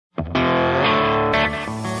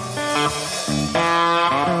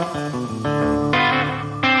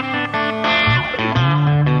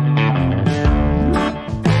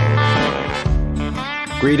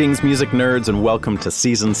Greetings, music nerds, and welcome to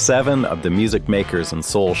Season 7 of the Music Makers and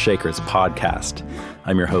Soul Shakers podcast.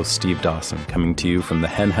 I'm your host, Steve Dawson, coming to you from the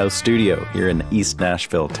Hen House Studio here in East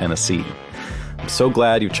Nashville, Tennessee. I'm so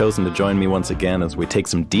glad you've chosen to join me once again as we take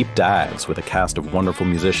some deep dives with a cast of wonderful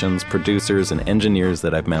musicians, producers, and engineers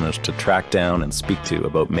that I've managed to track down and speak to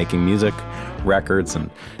about making music, records, and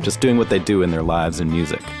just doing what they do in their lives in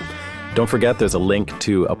music. Don't forget there's a link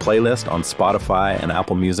to a playlist on Spotify and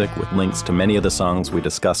Apple Music with links to many of the songs we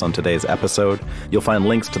discuss on today's episode. You'll find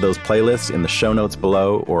links to those playlists in the show notes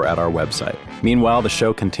below or at our website. Meanwhile, the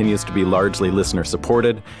show continues to be largely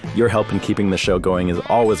listener-supported. Your help in keeping the show going is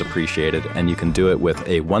always appreciated, and you can do it with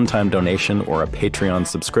a one-time donation or a Patreon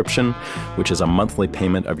subscription, which is a monthly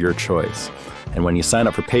payment of your choice. And when you sign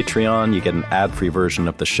up for Patreon, you get an ad-free version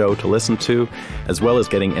of the show to listen to, as well as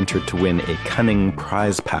getting entered to win a cunning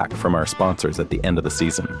prize pack from our sponsors at the end of the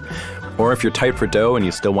season. Or if you're tight for dough and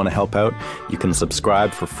you still want to help out, you can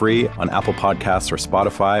subscribe for free on Apple Podcasts or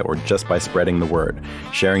Spotify, or just by spreading the word,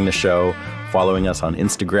 sharing the show, following us on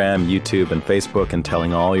Instagram, YouTube, and Facebook, and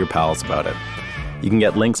telling all your pals about it. You can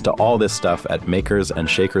get links to all this stuff at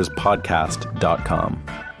makersandShakerspodcast.com.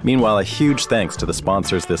 Meanwhile, a huge thanks to the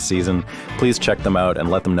sponsors this season. Please check them out and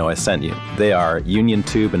let them know I sent you. They are Union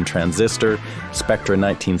Tube and Transistor, Spectra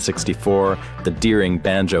 1964, the Deering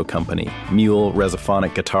Banjo Company, Mule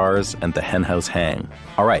Resophonic Guitars, and the Hen House Hang.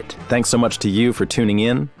 All right, thanks so much to you for tuning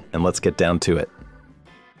in, and let's get down to it.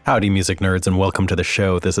 Howdy, music nerds, and welcome to the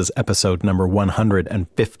show. This is episode number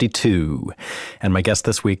 152, and my guest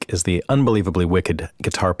this week is the unbelievably wicked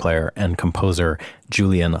guitar player and composer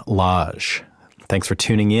Julian Lage. Thanks for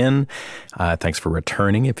tuning in. Thanks for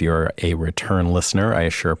returning. If you're a return listener, I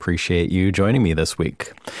sure appreciate you joining me this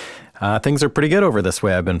week. Things are pretty good over this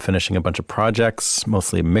way. I've been finishing a bunch of projects,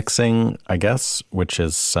 mostly mixing, I guess, which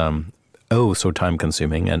is so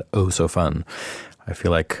time-consuming and so fun. I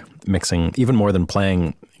feel like mixing, even more than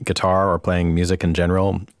playing guitar or playing music in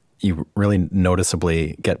general, you really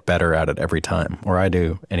noticeably get better at it every time. Or I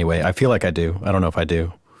do. Anyway, I feel like I do. I don't know if I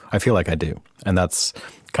do. I feel like I do. And that's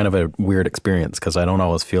kind of a weird experience because I don't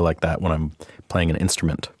always feel like that when I'm playing an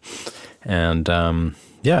instrument. And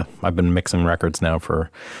I've been mixing records now for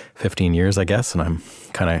 15 years, I guess, and I'm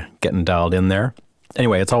kind of getting dialed in there.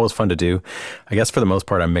 Anyway, it's always fun to do. I guess for the most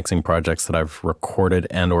part, I'm mixing projects that I've recorded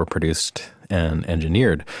and or produced and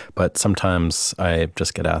engineered, but sometimes I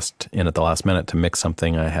just get asked in at the last minute to mix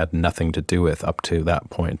something I had nothing to do with up to that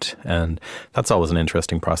point. And that's always an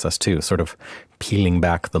interesting process too, sort of peeling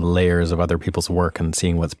back the layers of other people's work and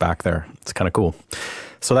seeing what's back there. It's kind of cool.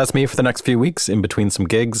 So that's me for the next few weeks in between some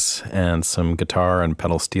gigs and some guitar and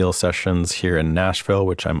pedal steel sessions here in Nashville,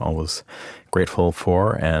 which I'm always grateful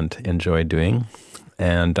for and enjoy doing.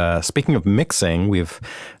 And speaking of mixing, we've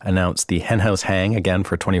announced the Hen House Hang again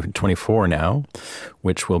for 2024 now,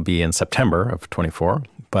 which will be in September of 24.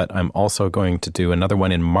 But I'm also going to do another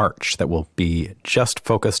one in March that will be just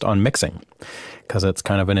focused on mixing because it's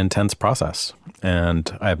kind of an intense process.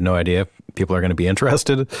 And I have no idea if people are going to be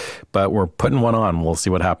interested, but we're putting one on. We'll see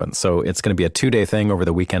what happens. So it's going to be a 2-day thing over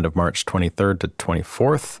the weekend of March 23rd to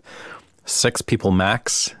 24th. 6 people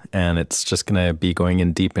max, and it's just going to be going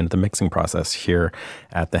in deep into the mixing process here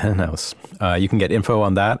at the Hen House. You can get info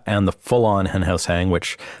on that and the full-on Hen House Hang,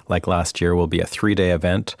 which, like last year, will be a 3-day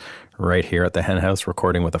event right here at the Hen House,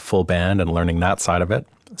 recording with a full band and learning that side of it.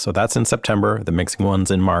 So that's in September. The mixing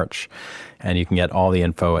one's in March, and you can get all the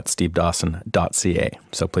info at stevedawson.ca.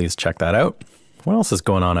 So please check that out. What else is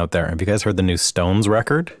going on out there? Have you guys heard the new Stones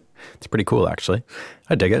record? It's pretty cool, actually.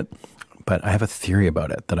 I dig it. But I have a theory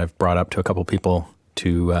about it that I've brought up to a couple people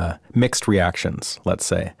to mixed reactions, let's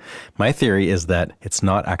say. My theory is that it's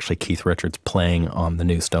not actually Keith Richards playing on the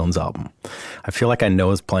new Stones album. I feel like I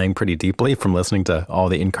know his playing pretty deeply from listening to all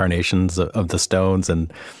the incarnations of the Stones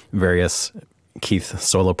and various Keith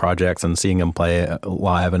solo projects and seeing him play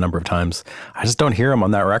live a number of times. I just don't hear him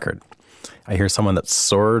on that record. I hear someone that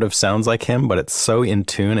sort of sounds like him, but it's so in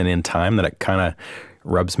tune and in time that it kind of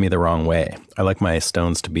rubs me the wrong way. I like my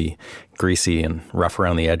Stones to be greasy and rough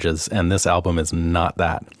around the edges, and this album is not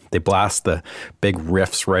that. They blast the big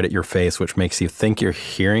riffs right at your face, which makes you think you're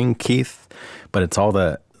hearing Keith, but it's all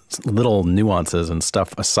the little nuances and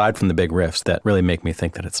stuff aside from the big riffs that really make me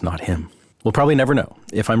think that it's not him. We'll probably never know.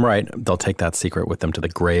 If I'm right, they'll take that secret with them to the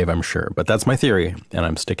grave, I'm sure. But that's my theory, and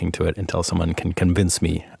I'm sticking to it until someone can convince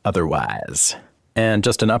me otherwise. And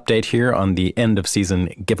just an update here on the end of season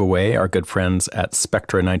giveaway. Our good friends at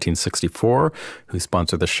Spectra 1964, who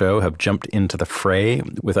sponsor the show, have jumped into the fray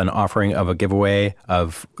with an offering of a giveaway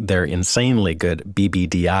of their insanely good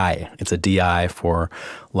BBDI. It's a DI for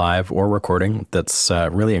live or recording that's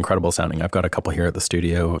really incredible sounding. I've got a couple here at the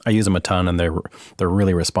studio. I use them a ton, and they're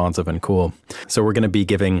really responsive and cool. So we're going to be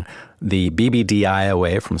giving the BBDI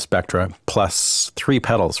away from Spectra, plus 3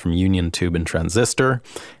 pedals from Union Tube and Transistor,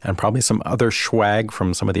 and probably some other swag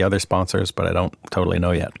from some of the other sponsors, but I don't totally know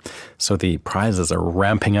yet. So the prizes are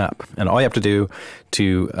ramping up, and all you have to do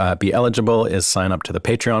to be eligible is sign up to the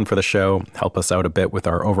Patreon for the show, help us out a bit with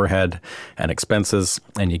our overhead and expenses,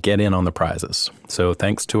 and you get in on the prizes. So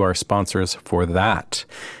thanks to our sponsors for that.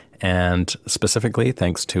 And specifically,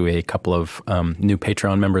 thanks to a couple of new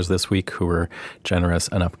Patreon members this week who were generous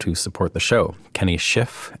enough to support the show, Kenny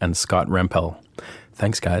Schiff and Scott Rempel.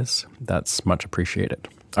 Thanks, guys. That's much appreciated.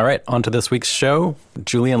 All right, on to this week's show.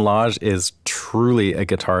 Julian Lage is truly a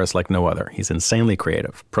guitarist like no other. He's insanely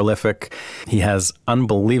creative, prolific. He has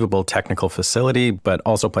unbelievable technical facility, but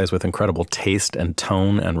also plays with incredible taste and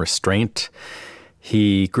tone and restraint.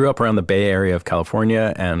 He grew up around the Bay Area of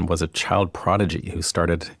California and was a child prodigy who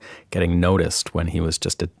started getting noticed when he was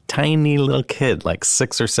just a tiny little kid, like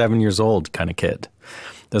 6 or 7 years old kind of kid.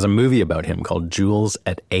 There's a movie about him called Jules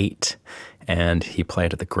At 8, and he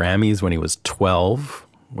played at the Grammys when he was 12,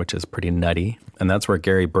 which is pretty nutty. And that's where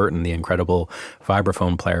Gary Burton, the incredible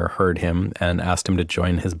vibraphone player, heard him and asked him to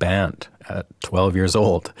join his band at 12 years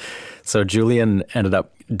old. So Julian ended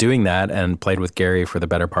up doing that and played with Gary for the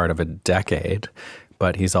better part of a decade.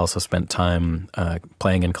 But he's also spent time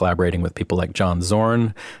playing and collaborating with people like John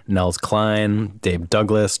Zorn, Nels Cline, Dave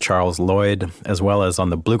Douglas, Charles Lloyd, as well as on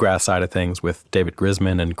the bluegrass side of things with David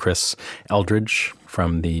Grisman and Chris Eldridge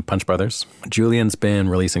from the Punch Brothers. Julian's been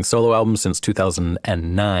releasing solo albums since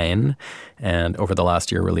 2009, and over the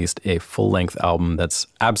last year released a full-length album that's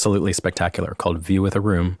absolutely spectacular called View with a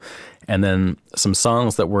Room. And then some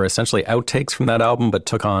songs that were essentially outtakes from that album but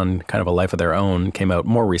took on kind of a life of their own came out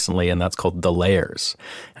more recently, and that's called The Layers.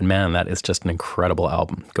 And man, that is just an incredible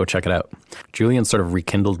album. Go check it out. Julian sort of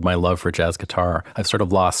rekindled my love for jazz guitar. I've sort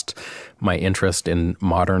of lost my interest in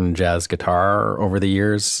modern jazz guitar over the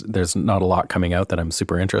years. There's not a lot coming out that I'm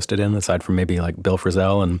super interested in, aside from maybe like Bill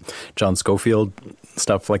Frisell and John Scofield,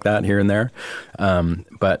 stuff like that here and there.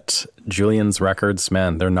 But Julian's records,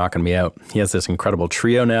 man, they're knocking me out. He has this incredible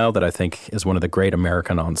trio now that I think is one of the great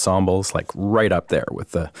American ensembles, like right up there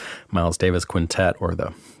with the Miles Davis Quintet or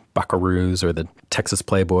the Buckaroos or the Texas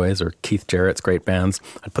Playboys or Keith Jarrett's great bands.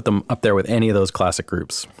 I'd put them up there with any of those classic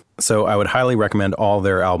groups. So I would highly recommend all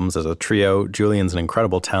their albums as a trio. Julian's an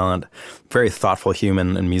incredible talent, very thoughtful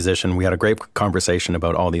human and musician. We had a great conversation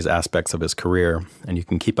about all these aspects of his career, and you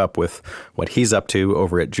can keep up with what he's up to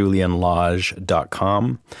over at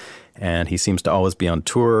julianlage.com. And he seems to always be on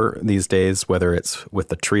tour these days, whether it's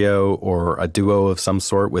with a trio or a duo of some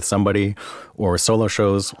sort with somebody or solo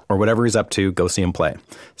shows or whatever he's up to, go see him play.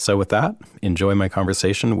 So with that, enjoy my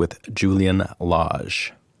conversation with Julian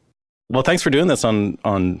Lage. Well, thanks for doing this on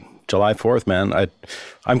July 4th, man.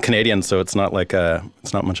 I'm Canadian, so it's not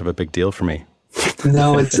much of a big deal for me.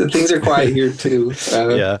 No, things are quiet here too.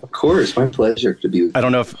 Yeah, of course, my pleasure to be with you. I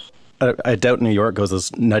don't know if I doubt New York goes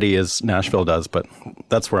as nutty as Nashville does, but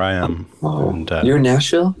that's where I am. Oh, and, you're in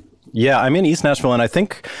Nashville? Yeah, I'm in East Nashville, and I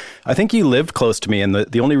think you lived close to me, and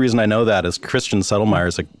the only reason I know that is Christian Settlemeyer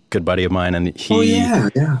is a good buddy of mine, and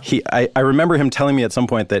I remember him telling me at some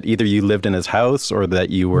point that either you lived in his house or that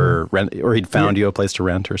you were or he'd found you a place to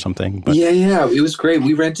rent or something. But. Yeah, it was great.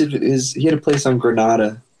 We rented he had a place on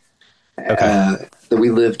Granada that we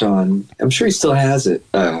lived on. I'm sure he still has it.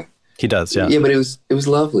 He does, yeah. Yeah, but it was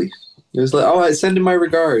lovely. It was like, I send him my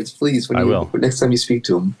regards, please. Next time you speak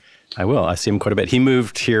to him. I will. I see him quite a bit. He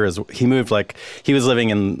moved here he was living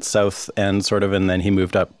in South End sort of, and then he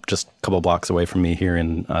moved up just a couple blocks away from me here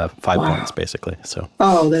in Five Points, basically. So.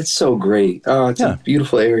 Oh, that's so great. Oh, it's a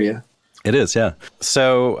beautiful area. It is, yeah.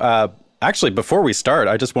 So actually, before we start,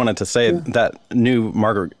 I just wanted to say that new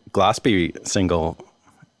Margaret Glaspie single.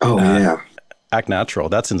 Oh, Act Natural.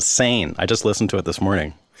 That's insane. I just listened to it this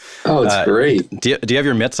morning. Oh, it's great. Do you have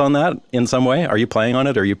your mitts on that in some way? Are you playing on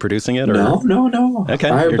it? Are you producing it? Or? No. Okay.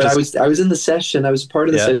 I was in the session. I was part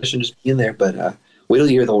of the session, just being there. But wait till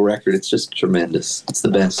you hear the whole record. It's just tremendous. It's the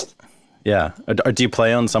best. Yeah. Do you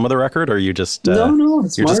play on some of the record, or are you just no?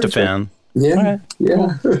 It's you're just a fan. Yeah. Right.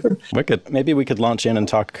 Yeah. Cool. Wicked. Maybe we could launch in and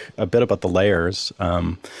talk a bit about The Layers.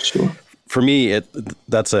 Sure. For me,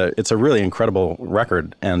 it's a really incredible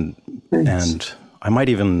record, and I might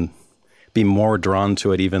even be more drawn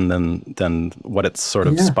to it even than what it's sort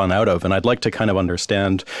of spun out of. And I'd like to kind of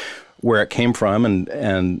understand where it came from,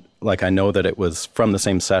 and like I know that it was from the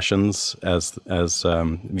same sessions as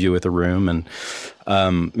View with a Room, and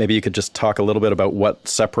maybe you could just talk a little bit about what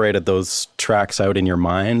separated those tracks out in your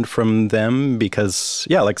mind from them, because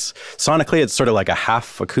like sonically it's sort of like a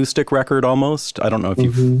half acoustic record almost. I don't know if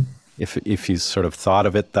you've if you sort of thought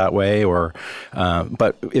of it that way, or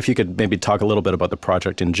but if you could maybe talk a little bit about the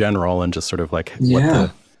project in general and just sort of like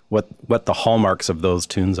what the hallmarks of those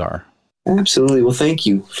tunes are. Absolutely. Well, thank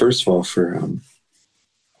you, first of all, for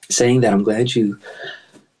saying that. I'm glad you,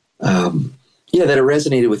 that it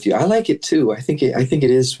resonated with you. I like it too. I think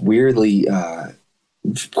it is weirdly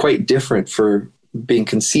quite different for being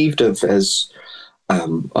conceived of as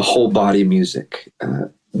a whole body of music.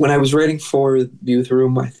 When I was writing for View with a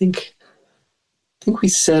Room, I think we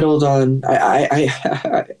settled on. I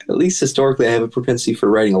at least historically, I have a propensity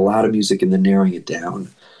for writing a lot of music and then narrowing it down.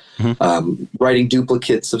 Writing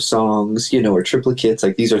duplicates of songs, or triplicates.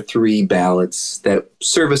 Like these are 3 ballads that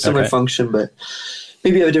serve a similar function, but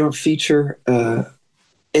maybe have a different feature.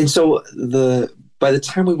 And so by the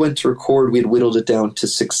time we went to record, we had whittled it down to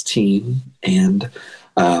 16, and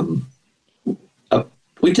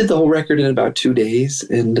we did the whole record in about 2 days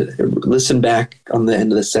and listened back on the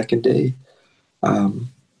end of the second day.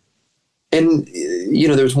 And,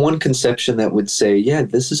 there's one conception that would say,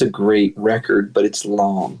 this is a great record, but it's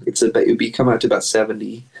long. It would come out to about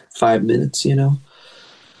 75 minutes,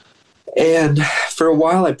 And for a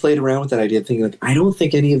while I played around with that idea, thinking like, I don't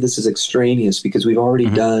think any of this is extraneous, because we've already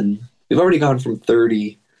gone from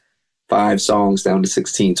 35 songs down to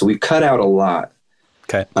 16. So we've cut out a lot.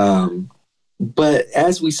 Okay. But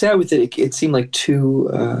as we sat with it, it seemed like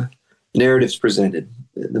 2 narratives presented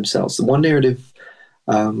themselves. The one narrative,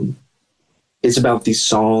 is about these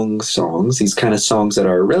these kind of songs that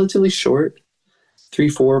are relatively short,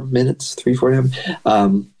 3-4 minutes,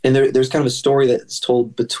 3-4.5. And there's kind of a story that's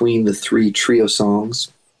told between the 3 trio songs.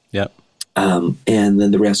 Yep. And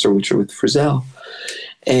then the rest are with Frizzell.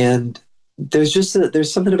 And there's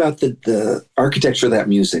something about the architecture of that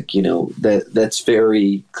music, that's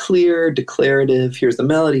very clear, declarative. Here's the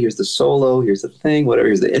melody, here's the solo, here's the thing, whatever,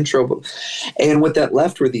 here's the intro. And what that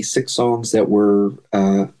left were these 6 songs that were,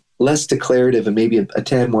 less declarative and maybe a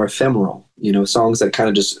tad more ephemeral, songs that kind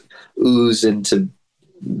of just ooze into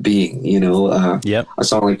being, a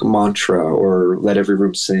song like Mantra or Let Every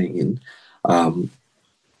Room Sing. And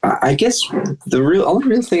I guess the only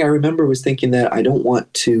real thing I remember was thinking that I don't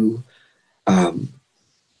want to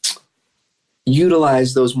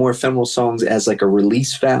utilize those more ephemeral songs as like a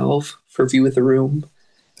release valve for View with a Room.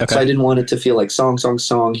 Okay. So I didn't want it to feel like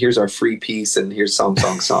song, here's our free piece, and here's song.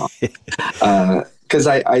 Because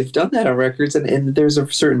I've done that on records, and there's a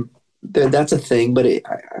certain, that's a thing, but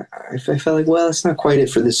I felt like, well, it's not quite it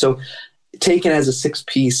for this. So taken as a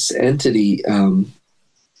 6-piece entity,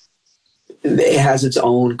 it has its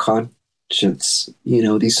own conscience.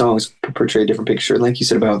 These songs portray a different picture. And like you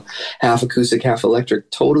said about half acoustic, half electric,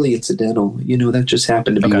 totally incidental. That just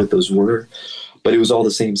happened to be what those were. But it was all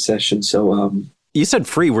the same session. So you said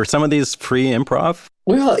free. Were some of these free improv?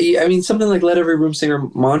 Well, I mean, something like Let Every Room Sing or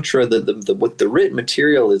Mantra, what the written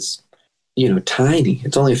material is, tiny.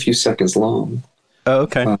 It's only a few seconds long. Oh,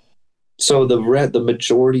 okay. So the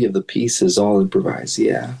majority of the piece is all improvised.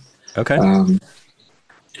 Yeah. Okay. I'm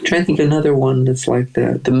trying to think of another one that's like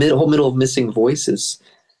that. The whole middle of Missing Voices.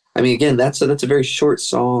 I mean, again, that's a very short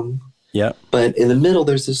song. Yeah. But in the middle,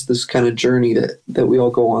 there's this kind of journey that we all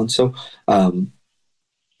go on. So,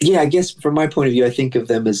 I guess from my point of view, I think of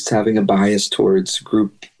them as having a bias towards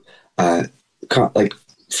group, like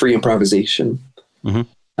free improvisation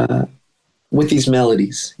with these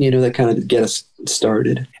melodies, that kind of get us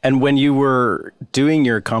started. And when you were doing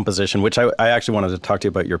your composition, which I actually wanted to talk to you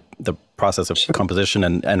about the process of composition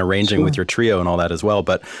and arranging with your trio and all that as well,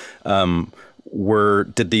 but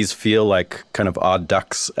did these feel like kind of odd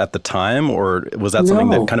ducks at the time, or was that something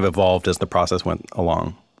that kind of evolved as the process went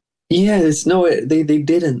along? Yeah, they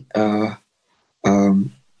didn't. The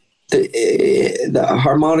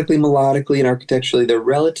harmonically, melodically, and architecturally, they're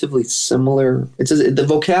relatively similar. The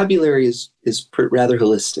vocabulary is rather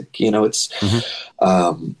holistic.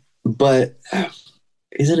 But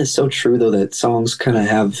isn't it so true though that songs kind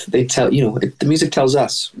of the music tells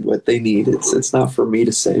us what they need. It's not for me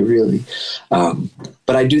to say really,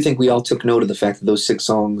 but I do think we all took note of the fact that those 6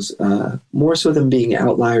 songs, more so than being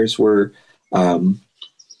outliers, were.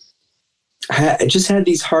 Just had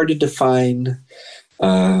these hard to define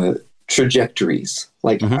trajectories.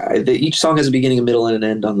 Like each song has a beginning, a middle, and an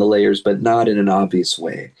end on the layers, but not in an obvious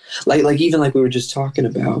way. Like even like we were just talking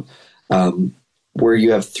about, where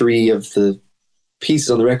you have 3 of the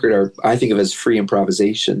pieces on the record I think of as free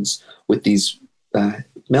improvisations with these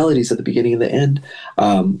melodies at the beginning and the end.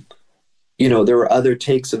 You know, there were other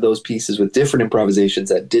takes of those pieces with different improvisations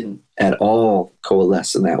that didn't at all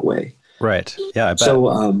coalesce in that way. Right. Yeah, I bet.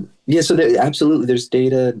 So, so absolutely, there's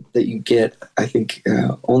data that you get, I think,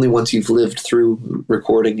 only once you've lived through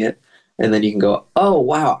recording it. And then you can go, oh,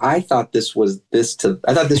 wow, I thought this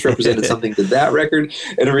represented something to that record.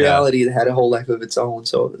 And in reality, it had a whole life of its own.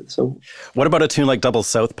 So what about a tune like Double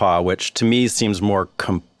Southpaw, which to me seems more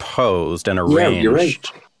composed and arranged? Yeah, you're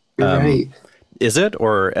right. You're right. Is it,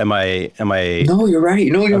 or am I? No, you're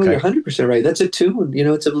right. No, you're 100% right. That's a tune. You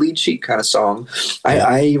know, it's a lead sheet kind of song. Yeah.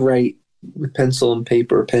 I write with pen and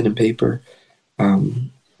paper,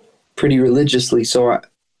 pretty religiously. So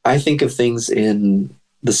I think of things in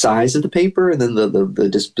the size of the paper and then the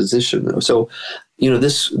disposition. So, you know,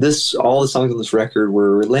 all the songs on this record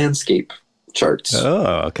were landscape charts.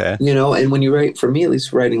 Oh, okay. You know, and when you write, for me at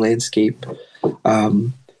least, writing landscape,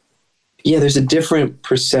 there's a different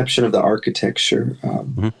perception of the architecture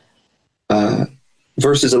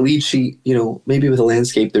versus a lead sheet. You know, maybe with a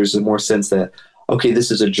landscape, there's a more sense that, okay,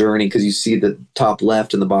 this is a journey because you see the top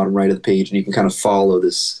left and the bottom right of the page, and you can kind of follow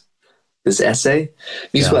this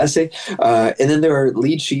musical essay. And then there are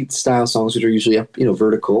lead sheet style songs, which are usually up, you know,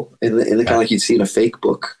 vertical, and kind of like you'd see in a fake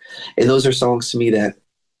book. And those are songs to me that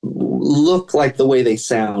look like the way they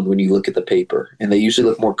sound when you look at the paper, and they usually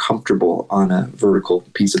look more comfortable on a vertical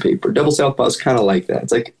piece of paper. Double Southpaw is kind of like that.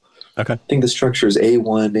 It's like, I think the structure is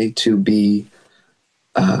A1, A2, B,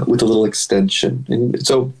 with a little extension. And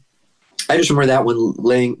so I just remember that one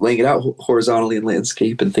laying it out horizontally in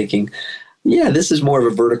landscape and thinking, yeah, this is more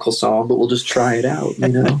of a vertical song, but we'll just try it out, you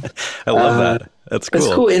know? I love that. That's cool.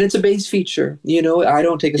 It's cool. And it's a bass feature, you know? I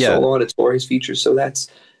don't take a solo on it. It's Jorge's feature. So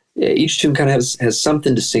each tune kind of has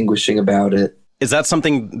something distinguishing about it. Is that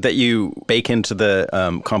something that you bake into the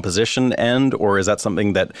composition end, or is that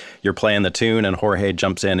something that you're playing the tune and Jorge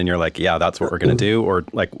jumps in and you're like, yeah, that's what we're going to do? Or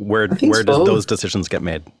like, where does those decisions get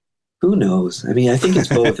made? Who knows? I mean, I think it's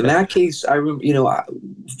both. In that case,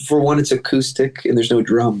 for one, it's acoustic and there's no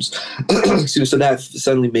drums. So that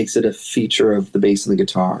suddenly makes it a feature of the bass and the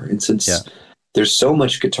guitar. And since there's so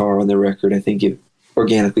much guitar on the record, I think it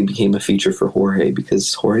organically became a feature for Jorge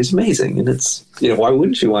because Jorge's amazing. And it's, you know, why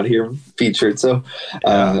wouldn't you want to hear him featured? So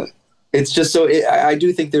it's just I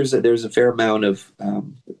do think there's a fair amount of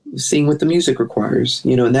seeing what the music requires,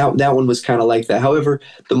 you know, and that one was kind of like that. However,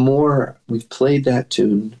 the more we've played that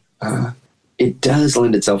tune, it does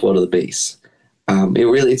lend itself well to the bass. And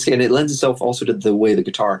it lends itself also to the way the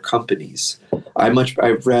guitar accompanies. I'd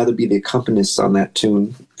rather be the accompanist on that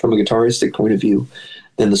tune from a guitaristic point of view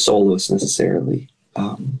than the soloist necessarily.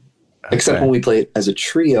 Except when we play it as a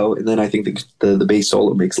trio, and then I think the bass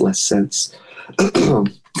solo makes less sense.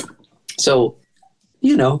 So,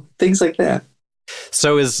 you know, things like that.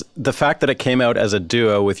 So is the fact that it came out as a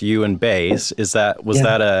duo with you and bass, was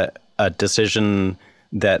that a decision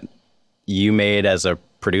that you made as a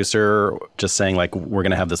producer, just saying like, we're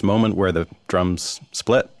going to have this moment where the drums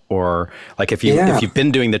split? Or like if you've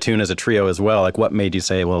been doing the tune as a trio as well, like what made you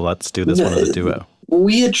say, well, let's do this one as a duo?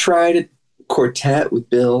 We had tried it quartet with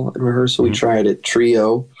Bill in rehearsal. We tried it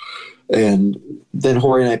trio. And then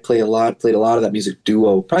Jorge and I played a lot of that music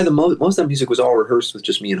duo. Probably most of that music was all rehearsed with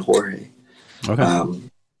just me and Jorge. Okay.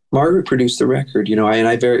 Margaret produced the record, you know,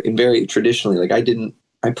 and very traditionally, like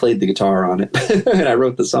I played the guitar on it and I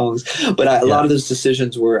wrote the songs, but a lot of those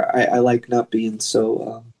decisions were, I like not being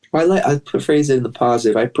so, I phrase it in the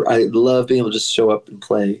positive. I love being able to just show up and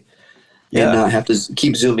play and not have to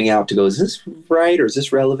keep zooming out to go, is this right? Or is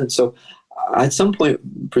this relevant? So at some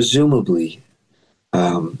point, presumably,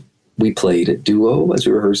 we played a duo as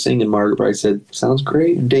we were rehearsing, and Margaret probably said, sounds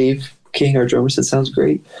great. And Dave King, our drummer, said, sounds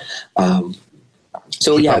great.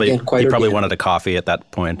 So he probably wanted a coffee at that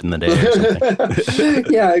point in the day or something.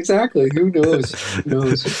 Yeah, exactly. Who knows?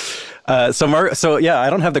 So I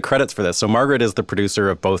don't have the credits for this. So Margaret is the producer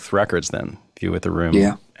of both records then, View with the Room.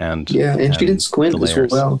 Yeah. And she did Squint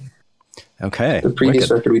as well. Okay. The previous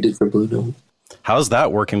record we did for Blue Note. How's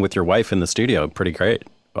that working with your wife in the studio? Pretty great.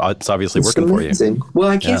 It's obviously working amazing for you. Well,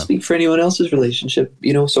 I can't speak for anyone else's relationship,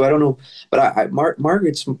 you know, so I don't know. But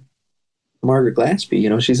Margaret's Margaret Glaspie, you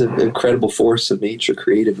know, she's an incredible force of nature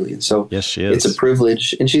creatively. And so yes, she is. It's a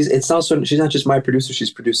privilege. And she's not just my producer, she's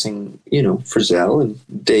producing, you know, Frizzell and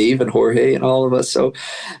Dave and Jorge and all of us. So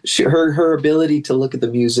her ability to look at the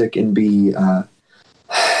music and be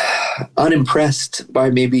unimpressed by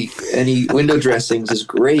maybe any window dressings is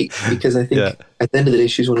great, because I think at the end of the day,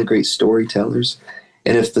 she's one of the great storytellers.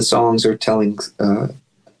 And if the songs are telling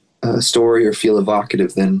a story or feel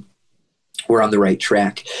evocative, then we're on the right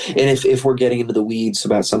track. And if we're getting into the weeds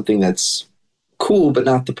about something that's cool, but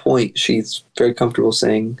not the point. She's very comfortable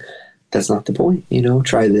saying, that's not the point, you know,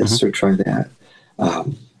 try this or try that.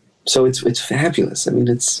 So it's fabulous. I mean,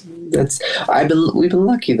 we've been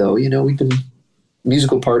lucky though, you know, we've been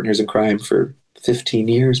musical partners in crime for 15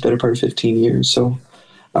 years, better part of 15 years. So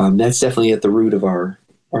that's definitely at the root of our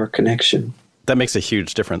connection. That makes a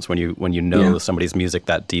huge difference when you know somebody's music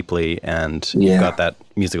that deeply and you've got that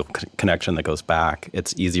musical connection that goes back.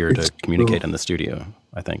 It's easier to communicate in the studio,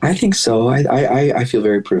 I think. I think so. I feel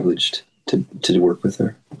very privileged to work with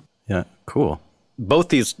her. Yeah, cool. Both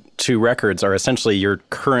these two records are essentially your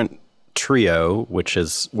current trio, which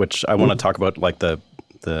I want to talk about, like the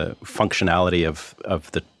functionality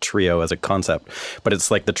of the trio as a concept, but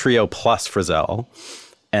it's like the trio plus Frizzell.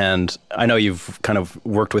 And I know you've kind of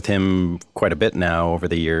worked with him quite a bit now over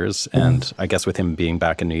the years, and I guess with him being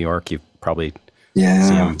back in New York, you probably see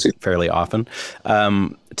him fairly often.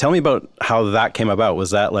 Tell me about how that came about.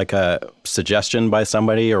 Was that like a suggestion by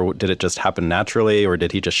somebody, or did it just happen naturally, or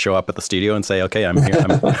did he just show up at the studio and say, "Okay, I'm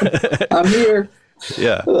here"? I'm here.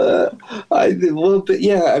 Yeah.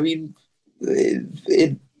 I mean,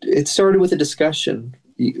 it started with a discussion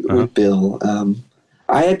with Bill.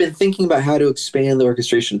 I had been thinking about how to expand the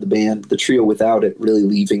orchestration of the band, the trio, without it really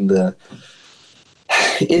leaving the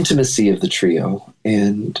intimacy of the trio.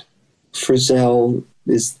 And Frizzell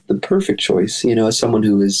is the perfect choice, you know, as someone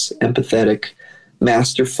who is empathetic,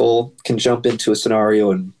 masterful, can jump into a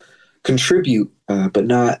scenario and contribute, but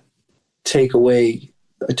not take away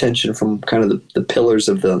attention from kind of the pillars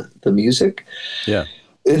of the music. Yeah.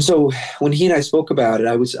 And so when he and I spoke about it,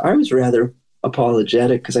 I was rather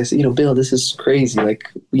apologetic because I said, you know, Bill, this is crazy.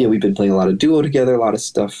 Like, we've been playing a lot of duo together, a lot of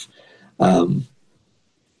stuff, a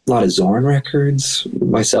lot of Zorn records,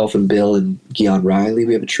 myself and Bill and Guion Riley.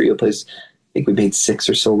 We have a trio plays. I think we made 6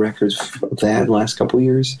 or so records of that in the last couple of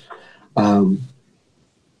years.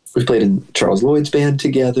 We've played in Charles Lloyd's band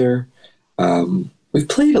together. We've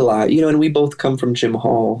played a lot, you know, and we both come from Jim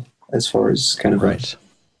Hall as far as kind of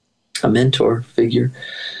a mentor figure.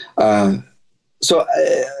 So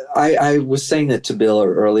I was saying that to Bill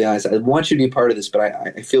early on. I want you to be a part of this, but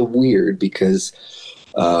I feel weird because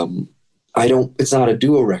it's not a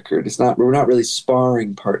duo record. We're not really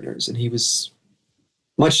sparring partners. And he was,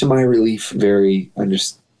 much to my relief, very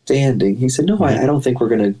understanding. He said, no, I don't think we're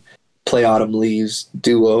going to play Autumn Leaves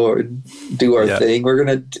duo or do our thing.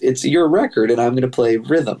 It's your record and I'm going to play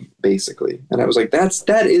rhythm, basically. And I was like,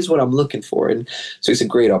 that is what I'm looking for. And so he said,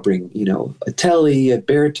 great, I'll bring, you know, a telly, a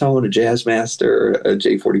baritone, a jazz master, a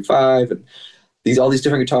J45, and all these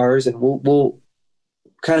different guitars. And we'll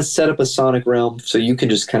kind of set up a sonic realm so you can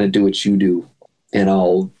just kind of do what you do and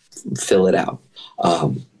I'll fill it out.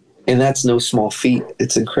 And that's no small feat.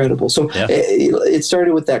 It's incredible. So it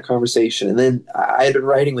started with that conversation. And then I had been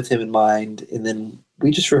writing with him in mind. And then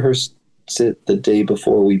we just rehearsed it the day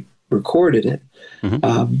before we recorded it.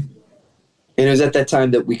 And it was at that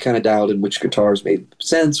time that we kind of dialed in which guitars made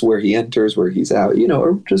sense, where he enters, where he's out, you know,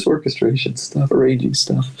 or just orchestration stuff, arranging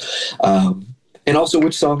stuff. And also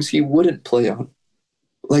which songs he wouldn't play on.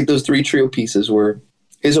 Like those 3 trio pieces where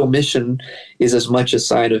his omission is as much a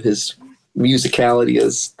sign of his musicality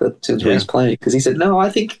as the tunes where he's playing, because he said, no, I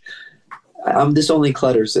think this only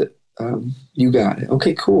clutters it. You got it.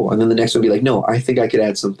 Okay, cool. And then the next one would be like, no, I think I could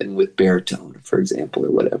add something with baritone, for example,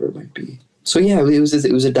 or whatever it might be. So yeah, it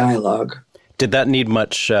was a dialogue. Did that need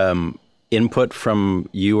much input from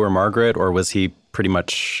you or Margaret, or was he pretty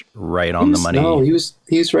much right on the money? No, he was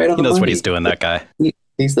right on the money. He knows what he's doing, that guy.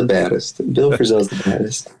 He's the baddest. Bill Frizzell's the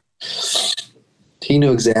baddest. He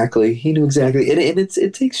knew exactly. And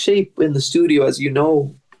it takes shape in the studio, as you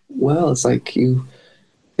know. Well, it's like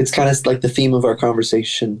it's kind of like the theme of our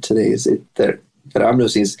conversation today that I'm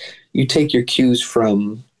noticing is you take your cues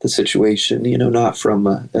from the situation, you know, not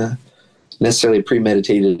from necessarily a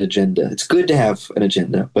premeditated agenda. It's good to have an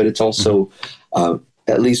agenda, but it's also,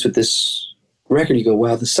 at least with this record, you go,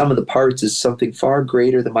 wow, the sum of the parts is something far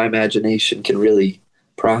greater than my imagination can really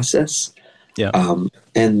process. Yeah.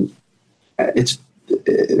 And it's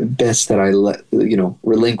best that I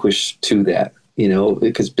relinquish to that, you know,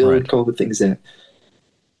 because Bill would come up with things that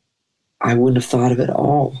I wouldn't have thought of at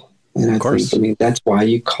all. And I mean, that's why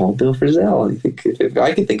you call Bill Frizzell. I think if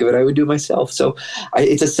I could think of it, I would do it myself. So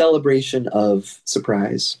it's a celebration of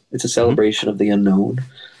surprise. It's a celebration of the unknown.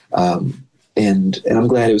 And I'm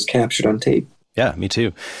glad it was captured on tape. Yeah, me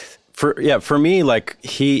too. For me, like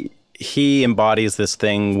he embodies this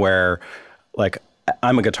thing where, like,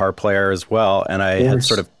 I'm a guitar player as well, and I had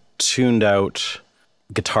sort of tuned out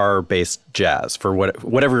guitar-based jazz for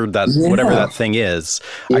whatever that thing is.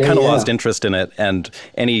 I kind of lost interest in it, and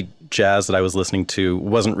any jazz that I was listening to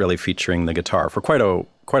wasn't really featuring the guitar for quite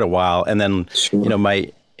quite a while. And then, Sure. you know,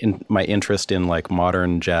 my interest in like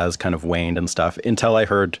modern jazz kind of waned and stuff until I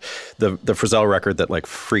heard the Frizzell record that like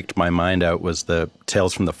freaked my mind out was the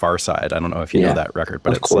Tales from the Far Side. I don't know if you know that record,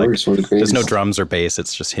 but of it's course, like there's no drums or bass.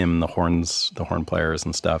 It's just him, the horn players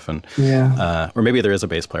and stuff. And or maybe there is a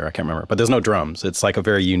bass player. I can't remember, but there's no drums. It's like a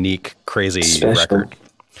very unique, crazy record.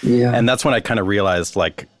 Yeah. And that's when I kind of realized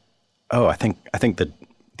like, oh, I think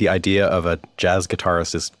the idea of a jazz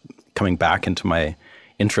guitarist is coming back into my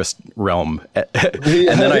interest realm. And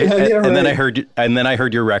then I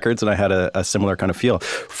heard your records and I had a similar kind of feel.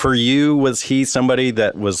 For you, was he somebody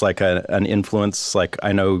that was like an influence? Like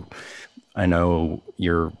I know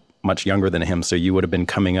you're much younger than him, so you would have been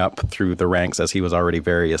coming up through the ranks as he was already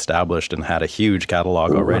very established and had a huge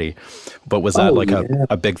catalog already. But was that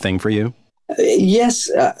a big thing for you?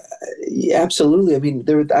 Yes, absolutely. I mean,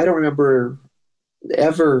 I don't remember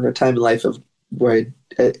ever a time in life where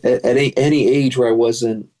at any age where I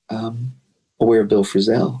wasn't aware of Bill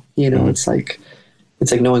Frisell. You know, it's like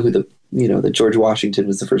knowing who that George Washington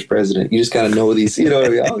was the first president. You just kind of know these. You know,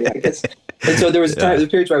 oh yeah, I guess. And so there was a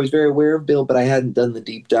period where I was very aware of Bill, but I hadn't done the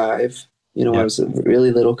deep dive. You know, I was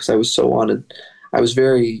really little because I was so on it. I was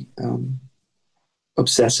very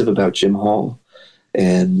obsessive about Jim Hall,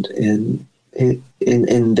 and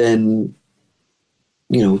then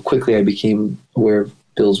quickly I became aware of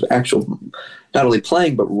Bill's actual, not only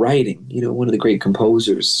playing, but writing, one of the great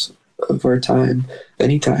composers of our time,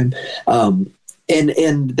 any time.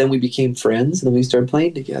 And then we became friends and then we started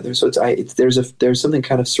playing together. So there's something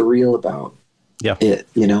kind of surreal about it,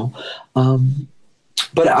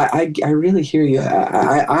 but I really hear you.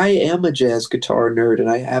 I am a jazz guitar nerd and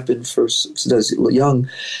I have been since I was young.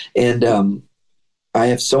 And I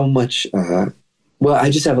have so much, I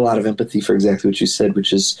just have a lot of empathy for exactly what you said,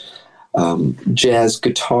 which is jazz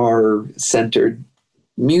guitar centered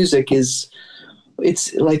music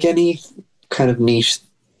it's like any kind of niche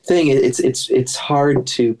thing. It's hard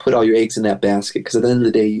to put all your eggs in that basket because at the end of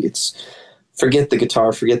the day, it's forget the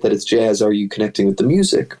guitar, forget that it's jazz. Are you connecting with the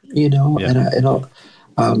music? The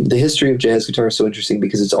history of jazz guitar is so interesting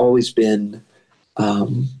because it's always been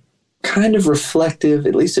kind of reflective,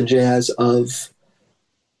 at least in jazz, of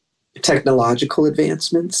technological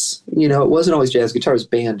advancements. It wasn't always jazz guitar, it was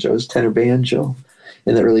banjo, it was tenor banjo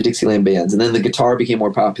in the early Dixieland bands. And then the guitar became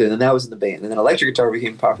more popular, and that was in the band. And then electric guitar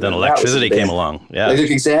became popular. Then electricity came along. Yeah.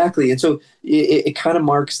 Exactly. And so it kind of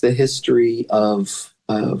marks the history of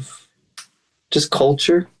just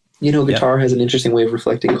culture. Guitar has an interesting way of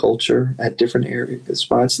reflecting culture at different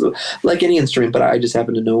spots, like any instrument, but I just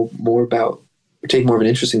happen to know more about, or take more of an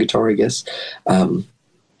interest in guitar, I guess.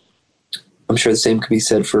 I'm sure the same could be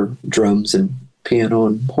said for drums and piano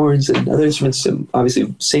and horns and other instruments, and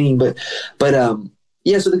obviously singing. But so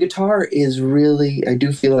the guitar is really, I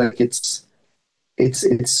do feel like it's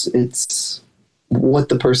what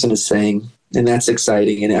the person is saying, and that's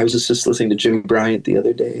exciting. And I was just listening to Jimmy Bryant the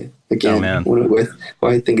other day again, who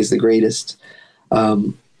I think is the greatest.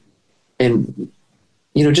 And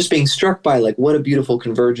just being struck by like what a beautiful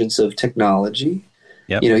convergence of technology.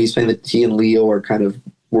 Yep. He's playing he and Leo are kind of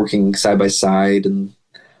working side by side in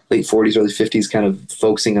late 40s, early 50s, kind of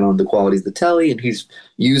focusing on the qualities of the telly, and he's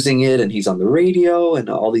using it, and he's on the radio, and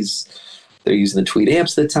all these, they're using the Tweed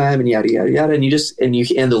amps at the time, and yada, yada, yada. And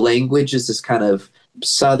and the language is this kind of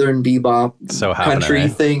Southern bebop country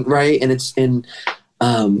thing, right? And it's in,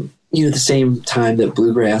 the same time that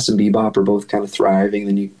bluegrass and bebop are both kind of thriving.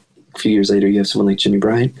 Then a few years later, you have someone like Jimmy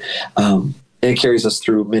Bryant. And it carries us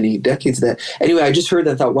through many decades of that. Anyway, I just heard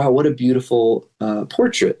that and thought, wow, what a beautiful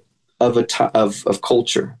portrait of of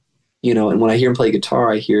culture. And when I hear him play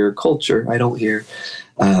guitar, I hear culture. I don't hear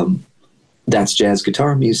that's jazz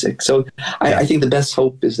guitar music. So I think the best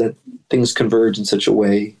hope is that things converge in such a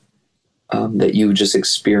way that you just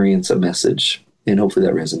experience a message, and hopefully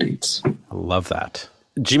that resonates. I love that.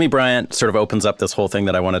 Jimmy Bryant sort of opens up this whole thing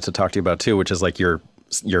that I wanted to talk to you about too, which is like your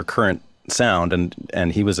current sound,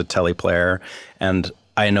 and he was a telly player, and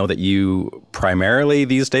I know that you primarily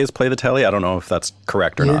these days play the telly. I don't know if that's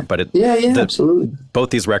correct or not, but absolutely. Both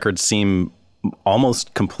these records seem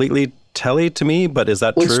almost completely telly to me, but is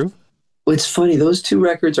that true? It's funny. Those two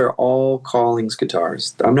records are all Collings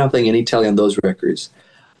guitars. I'm not playing any telly on those records,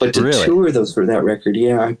 but to tour those for that record,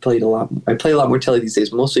 I played a lot. I play a lot more telly these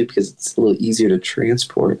days, mostly because it's a little easier to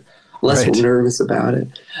transport. Less nervous about it,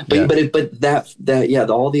 but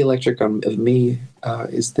all the electric of me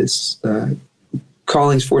is this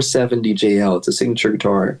Collings 470 JL. It's a signature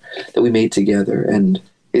guitar that we made together, and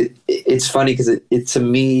it's funny because it to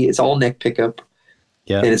me it's all neck pickup,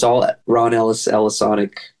 and it's all Ron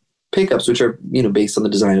Ellisonic pickups, which are based on the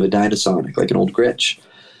design of a Dynasonic, like an old Gretsch.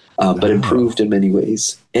 but improved in many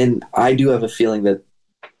ways. And I do have a feeling that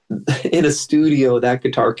in a studio, that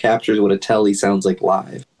guitar captures what a telly sounds like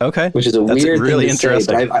live. Okay. Which is a That's weird really thing to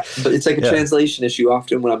interesting. say, but it's like a translation issue.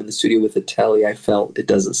 Often when I'm in the studio with a telly, I felt it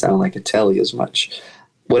doesn't sound like a telly as much.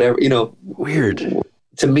 Whatever, Weird.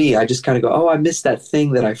 To me, I just kind of go, oh, I miss that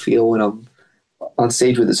thing that I feel when I'm on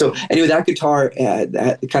stage with it. So anyway, that guitar,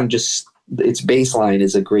 that kind of just, its bass line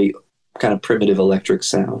is a great kind of primitive electric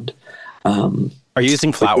sound. Are you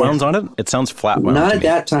using flat wounds on it? It sounds flat wound. Not at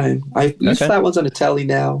that time. I use flat ones on a telly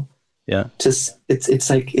now. Yeah. It's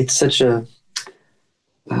like, it's such a,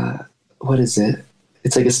 what is it?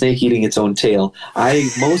 It's like a snake eating its own tail. I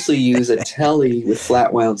mostly use a telly with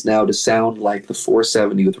flat wounds now to sound like the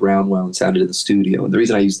 470 with round wound sounded in the studio. And the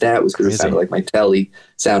reason I used that was because it sounded like my telly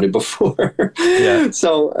sounded before. Yeah.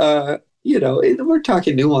 So, we're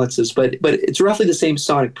talking nuances, but it's roughly the same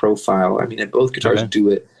sonic profile. I mean, both guitars do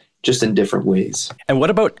it, just in different ways. And what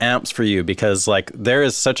about amps for you? Because like there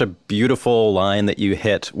is such a beautiful line that you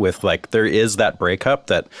hit with, like, there is that breakup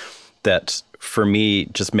that for me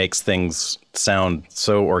just makes things sound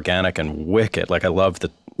so organic and wicked. Like I love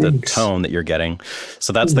the tone that you're getting.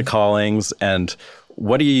 So that's the callings. And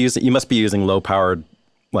what do you use? You must be using low powered,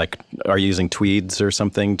 like, are you using tweeds or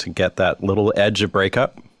something to get that little edge of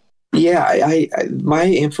breakup? Yeah, my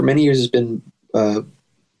amp for many years has been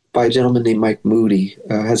by a gentleman named Mike Moody,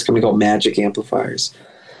 has a company called Magic Amplifiers.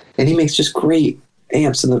 And he makes just great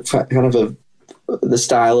amps in the kind of the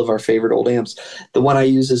style of our favorite old amps. The one I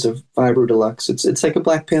use is a Vibro Deluxe. It's like a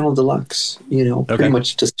Black Panel Deluxe, pretty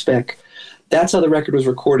much to spec. That's how the record was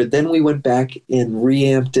recorded. Then we went back and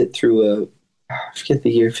reamped it through I forget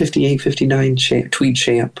the year, 58, 59 Tweed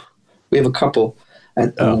Champ. We have a couple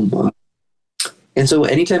at home. And so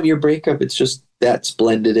anytime you break up, it's just that's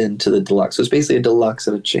blended into the Deluxe. So it's basically a Deluxe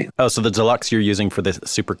and a Champ. Oh, so the Deluxe you're using for the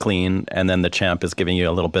super clean, and then the Champ is giving you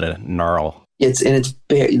a little bit of gnarl.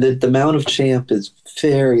 The amount of Champ is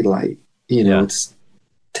very light. It's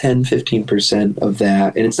 10, 15% of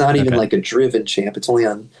that. And it's not even like a driven Champ. It's only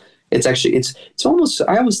on, it's actually, it's almost,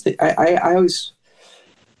 I always think, I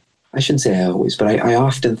shouldn't say I always, but I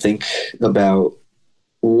often think about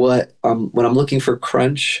what, when I'm looking for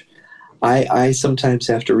crunch, I sometimes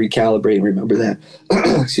have to recalibrate and remember that,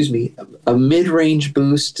 excuse me, a mid-range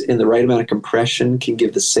boost in the right amount of compression can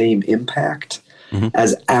give the same impact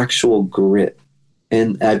as actual grit.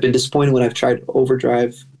 And I've been disappointed when I've tried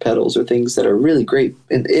overdrive pedals or things that are really great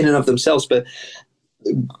in and of themselves, but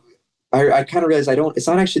I kind of realize it's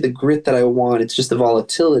not actually the grit that I want, it's just the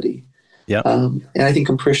volatility. Yeah. And I think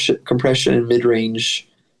compression and mid-range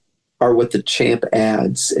are what the Champ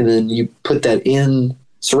adds. And then you put that in,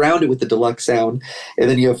 surround it with the Deluxe sound, and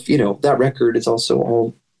then you have, that record is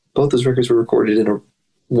also both those records were recorded in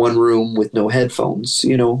one room with no headphones,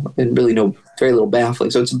 and really very little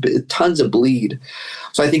baffling. So it's tons of bleed.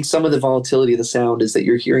 So I think some of the volatility of the sound is that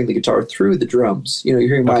you're hearing the guitar through the drums. You're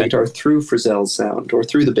hearing my guitar through Frizzell's sound or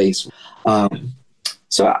through the bass. And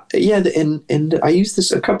I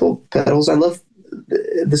use a couple pedals. I love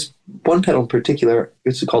this one pedal in particular.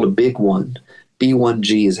 It's called a Big One.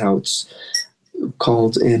 B1G is how it's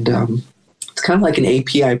called, and it's kind of like an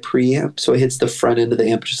API preamp, so it hits the front end of the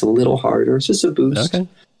amp just a little harder. It's just a boost. Okay.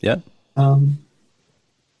 Yeah.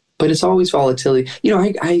 But it's always volatility.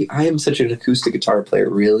 I am such an acoustic guitar player,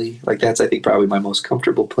 really. Like that's, I think, probably my most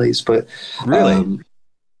comfortable place. But really,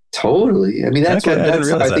 totally. I mean, that's what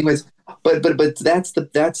I think. But that's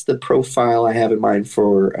the profile I have in mind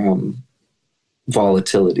for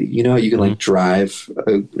volatility. You can like drive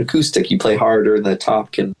an acoustic. You play harder, and the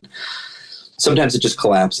top can. Sometimes it just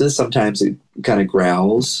collapses. Sometimes it kind of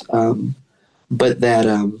growls. But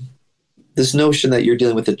that this notion that you're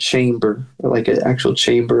dealing with a chamber, like an actual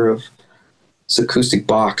chamber of this acoustic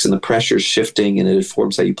box, and the pressure's shifting and it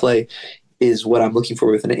informs how you play, is what I'm looking for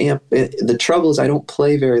with an amp. The trouble is I don't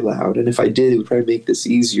play very loud, and if I did, it would probably make this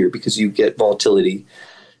easier because you get volatility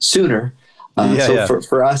sooner.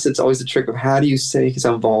 For us, it's always the trick of how do you say, because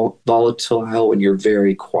I'm volatile when you're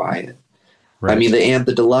very quiet. Right. I mean,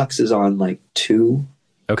 the Deluxe is on like 2.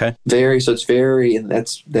 Okay. So it's very, and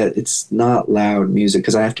it's not loud music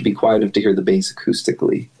because I have to be quiet enough to hear the bass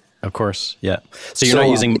acoustically. Of course, yeah. So you're not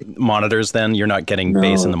using monitors then? You're not getting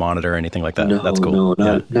bass in the monitor or anything like that? No, that's cool.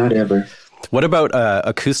 No, not ever. What about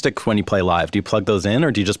acoustic when you play live? Do you plug those in,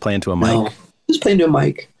 or do you just play into a mic? No, just play into a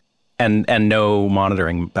mic. And no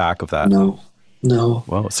monitoring back of that? No.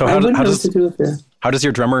 Whoa. So how does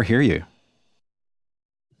your drummer hear you?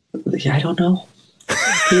 Yeah, I don't know.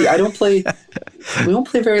 I don't play. We don't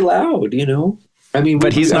play very loud, I mean,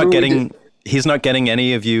 but he's not getting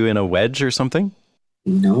any of you in a wedge or something.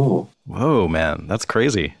 No. Whoa, man, that's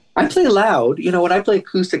crazy. I play loud. You know, when I play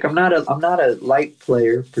acoustic, I'm not a light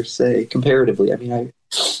player per se, comparatively. I mean,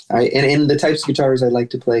 and the types of guitars I like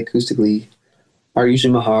to play acoustically are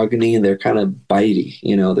usually mahogany, and they're kind of bitey.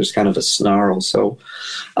 You know, there's kind of a snarl. So,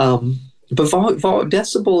 but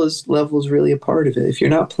decibel level is really a part of it. If you're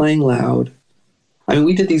not playing loud, I mean,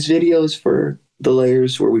 we did these videos for the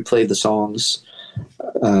Layers where we played the songs,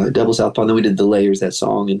 Double Southpaw, and then we did the Layers, that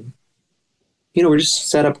song, and you know, we're just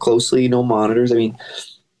set up closely, no monitors. I mean,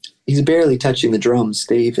 he's barely touching the drums,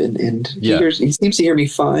 Dave, and he seems to hear me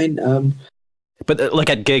fine. But like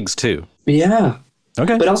at gigs too. Yeah.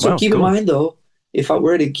 Okay. But also keep in mind though, if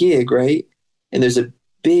we're at a gig, right, and there's a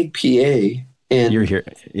big PA, and you're here,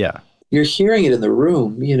 you're hearing it in the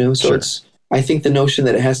room, you know. So it's, I think the notion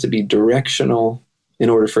that it has to be directional in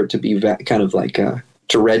order for it to be kind of like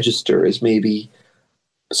to register is maybe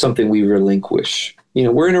something we relinquish. You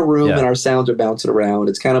know, we're in a room and our sounds are bouncing around.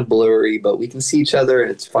 It's kind of blurry, but we can see each other and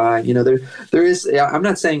it's fine. You know, there is. I'm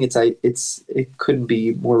not saying it couldn't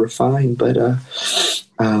be more refined, but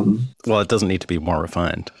well, it doesn't need to be more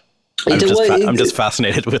refined. I'm just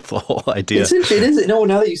fascinated with the whole idea. It is. No,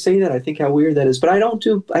 now that you say that, I think how weird that is. But I don't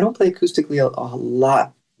play acoustically a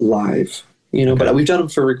lot live. You know, but we've done them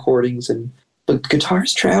for recordings, but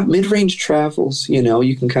guitars mid-range travels. You know,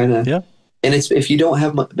 you can kind of And it's, if you don't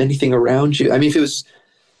have anything around you, I mean, if it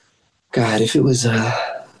was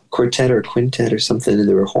a quartet or a quintet or something, and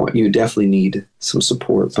there were horn, you definitely need some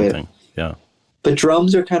support. But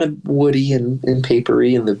drums are kind of woody and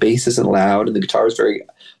papery, and the bass isn't loud, and the guitar is very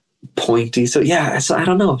pointy. So I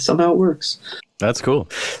don't know. Somehow it works. That's cool.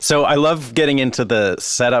 So I love getting into the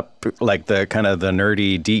setup, like the kind of the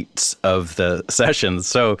nerdy deets of the sessions.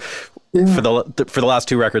 So for the last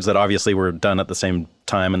two records that obviously were done at the same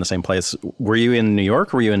time in the same place, were you in New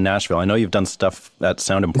York or were you in Nashville? I know you've done stuff at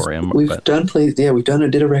Sound Emporium. We've did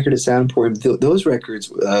a record at Sound Emporium. Those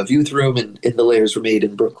records, View with Room and the Layers, were made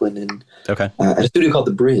in Brooklyn and at a studio called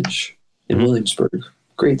The Bridge in Williamsburg.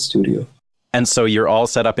 Great studio. And so you're all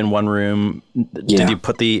set up in one room. Did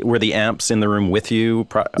you were the amps in the room with you?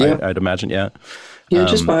 I'd imagine, Yeah,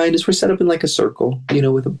 just behind us. We're set up in like a circle, you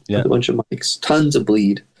know, with a bunch of mics, tons of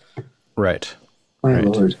bleed. Right. My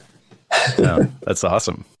Lord. No, that's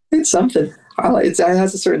awesome. It's something. It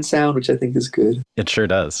has a certain sound, which I think is good. It sure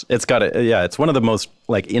does. It's got it's one of the most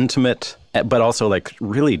like intimate, but also like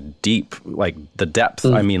really deep, like the depth.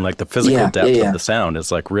 I mean, like the physical depth of the sound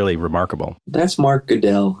is like really remarkable. That's Mark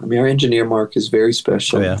Goodell. I mean, our engineer Mark is very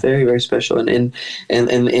special, very, very special. And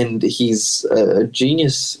he's a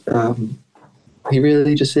genius. He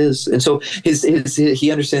really just is. And so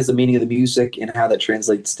he understands the meaning of the music and how that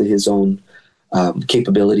translates to his own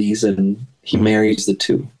capabilities, and he marries the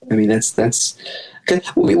two. I mean, that's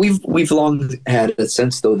we've long had a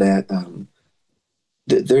sense though that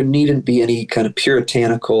there needn't be any kind of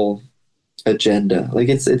puritanical agenda. Like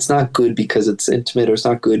it's not good because it's intimate, or it's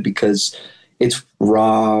not good because it's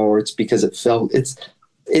raw, or it's because it felt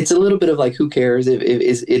it's a little bit of like, who cares? It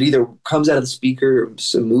either comes out of the speaker,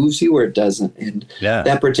 moves you, or it doesn't. And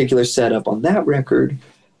that particular setup on that record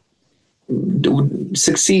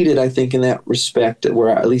succeeded, I think, in that respect,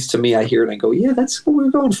 where at least to me, I hear it and I go, yeah, that's what we're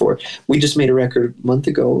going for. We just made a record a month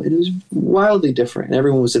ago, and it was wildly different. And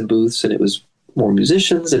everyone was in booths, and it was more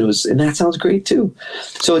musicians, and that sounds great too.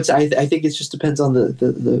 So I think it just depends on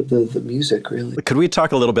the music, really. Could we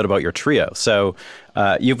talk a little bit about your trio? So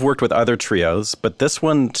you've worked with other trios, but this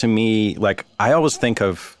one, to me, like, I always think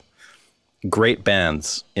of great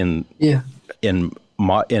bands in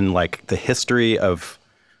like the history of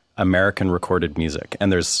American recorded music,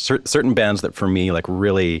 and there's certain bands that for me like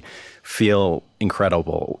really feel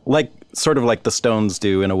incredible, like sort of like the Stones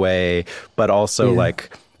do in a way, but also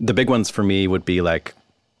like the big ones for me would be like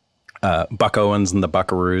Buck Owens and the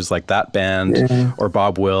Buckaroos, like that band, or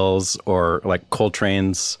Bob Wills, or like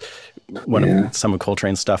Coltrane's some of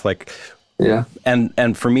Coltrane's stuff, like. Yeah.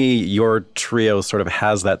 And for me, your trio sort of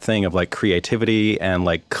has that thing of like creativity, and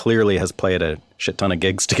like clearly has played a shit ton of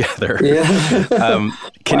gigs together. Yeah.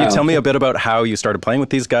 Can you tell me a bit about how you started playing with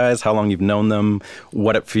these guys, how long you've known them,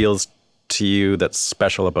 what it feels to you that's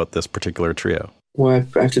special about this particular trio? Well,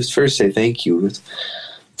 I have to first say thank you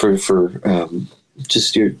for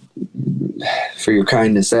just your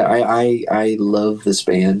kindness. I love this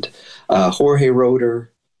band. Jorge Roeder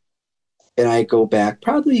and I go back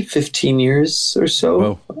probably 15 years or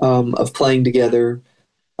so of playing together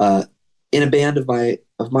in a band of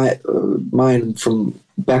mine from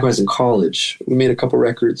back when I was in college. We made a couple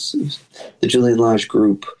records, the Julian Lage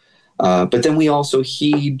group. But then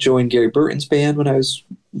he joined Gary Burton's band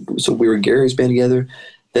so we were in Gary's band together.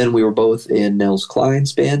 Then we were both in Nels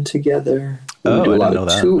Cline's band together. We do a lot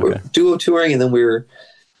of duo touring, and then we were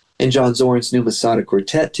and John Zorn's new Masada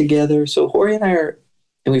Quartet together. So Jorge and I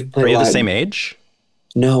and we've played. Are you the same age?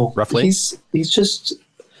 No, roughly. He's just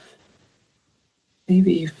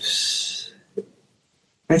maybe,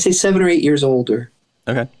 I'd say 7 or 8 years older.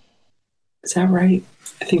 Okay. Is that right?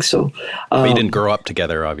 I think so. But you didn't grow up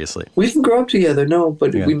together, obviously. We didn't grow up together, no,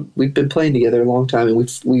 but Yeah. we've been playing together a long time, and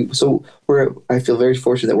I feel very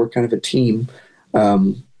fortunate that we're kind of a team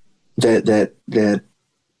that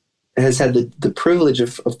has had the privilege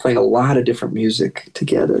of playing a lot of different music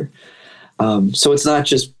together. So it's not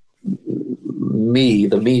just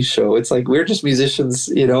the me show. It's like we're just musicians,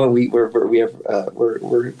 and we're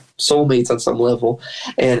soulmates on some level,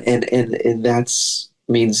 and that's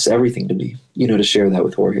means everything to me, to share that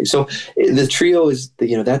with Jorge. So the trio is,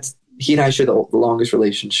 that's he and I share the longest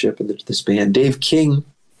relationship in this band. Dave King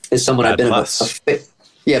is someone I've been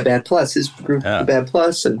Bad Plus, his group, Bad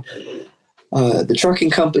Plus, and the Trucking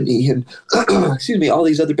Company, and excuse me, all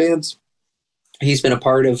these other bands. He's been a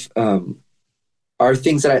part of our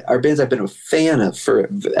bands I've been a fan of for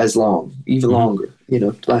as long, even longer,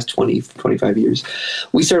 the last 20, 25 years.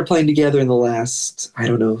 We started playing together in the last,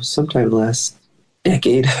 sometime in the last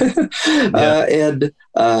decade, and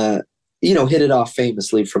hit it off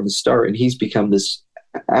famously from the start. And he's become this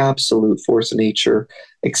absolute force of nature,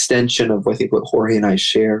 extension of, I think, what Jorge and I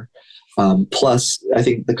share. Plus, I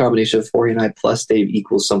think the combination of Jorge and I plus Dave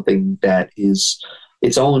equals something that is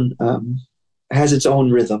its own, has its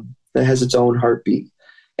own rhythm, that has its own heartbeat.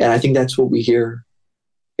 And I think that's what we hear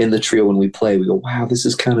in the trio when we play. We go, wow, this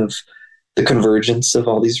is kind of the convergence of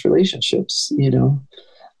all these relationships,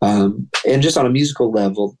 and just on a musical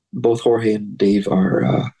level, both Jorge and Dave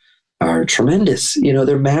are tremendous.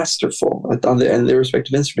 They're masterful on their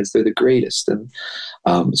respective instruments. They're the greatest, and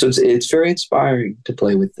so it's very inspiring to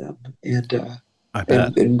play with them. And I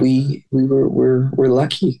bet. And we're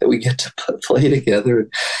lucky that we get to play together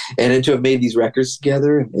and to have made these records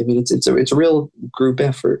together. I mean, it's a real group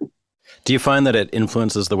effort. Do you find that it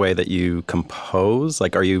influences the way that you compose?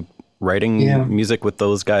 Like, are you writing music with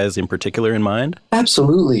those guys in particular in mind?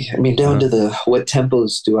 Absolutely. I mean, down to what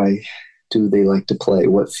tempos do they like to play?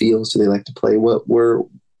 What feels do they like to play? What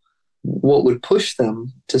would push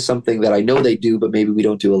them to something that I know they do, but maybe we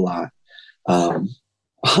don't do a lot.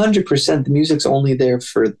 100%. The music's only there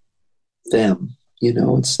for them.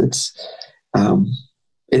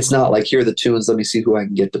 It's not like, here are the tunes, let me see who I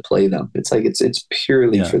can get to play them. It's like it's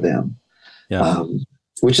purely for them. Yeah.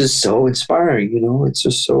 Which is so inspiring, it's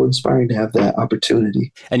just so inspiring to have that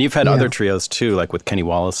opportunity. And you've had other trios too, like with Kenny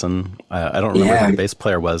Wollesen. I don't remember who the bass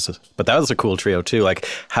player was, but that was a cool trio too. Like,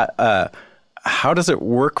 how does it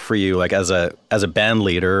work for you, like as a band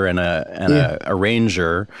leader and a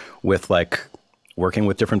arranger, with like working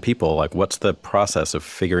with different people? Like, what's the process of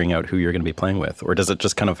figuring out who you're going to be playing with? Or does it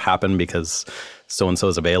just kind of happen because so-and-so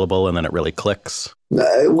is available and then it really clicks?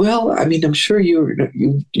 Well, I mean, I'm sure you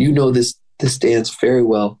know this dance very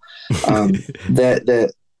well,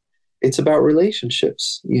 that it's about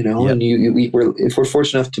relationships, and if we're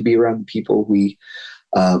fortunate enough to be around people we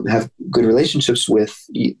have good relationships with,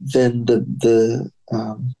 then the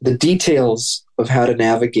details of how to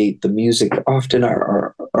navigate the music often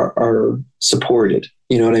are supported.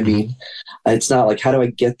 You know what I mean? It's not like, how do I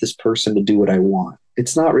get this person to do what I want?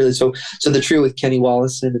 It's not really. So the trio with Kenny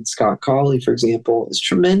Wollesen and Scott Colley, for example, is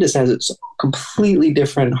tremendous, has its completely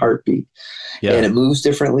different heartbeat, and it moves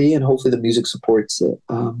differently, and hopefully the music supports it.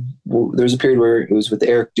 There's a period where it was with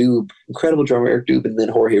Eric Dube, incredible drummer Eric Dube, and then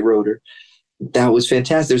Jorge Roeder. That was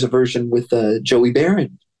fantastic. There's a version with Joey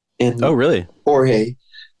Barron and really? Jorge.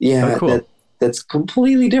 Yeah, cool. That's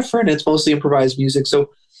completely different. It's mostly improvised music. So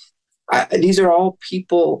these are all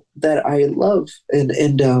people that I love, and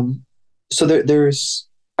so there's.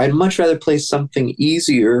 I'd much rather play something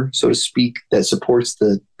easier, so to speak, that supports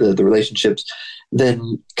the relationships,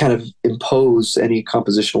 than kind of impose any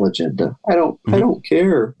compositional agenda. I don't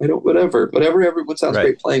care. Whatever everyone sounds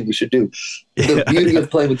great playing, we should do. The beauty of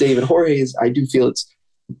playing with Dave and Jorge is I do feel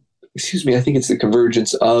I think it's the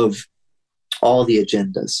convergence of all the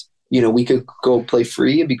agendas. We could go play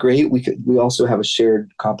free and be great. We also have a shared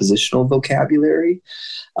compositional vocabulary,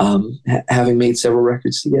 having made several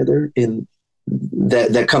records together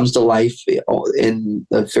that comes to life in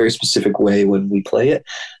a very specific way when we play it.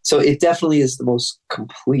 So it definitely is the most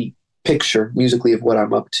complete picture musically of what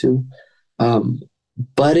I'm up to.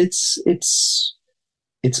 But it's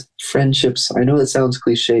friendships. I know that sounds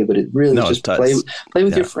cliche, but it really just play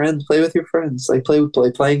with your friends, like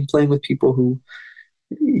playing with people who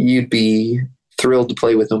you'd be thrilled to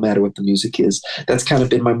play with no matter what the music is. That's kind of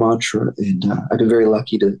been my mantra, and I've been very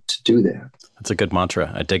lucky to do that. That's a good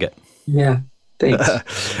mantra. I dig it. Yeah. Thanks.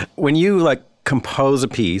 When you like compose a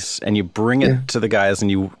piece and you bring it to the guys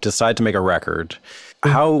and you decide to make a record,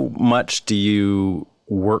 how much do you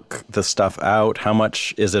work the stuff out? How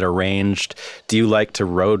much is it arranged? Do you like to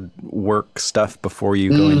road work stuff before you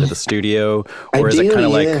go into the studio? Or is it kind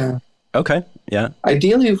of like, okay, yeah.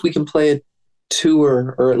 Ideally, if we can play a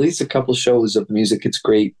tour or at least a couple shows of music, it's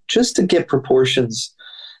great just to get proportions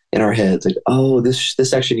in our heads. Like, oh,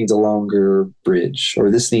 this actually needs a longer bridge,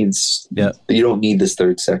 or this needs, you don't need this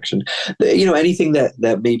third section. Anything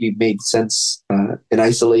that maybe made sense in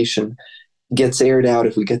isolation gets aired out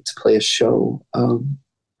if we get to play a show.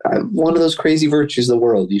 One of those crazy virtues of the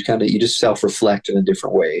world. You just self-reflect in a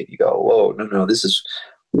different way. And you go, whoa, no, this is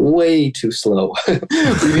way too slow.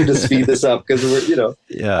 We need to speed this up because we're,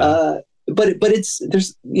 but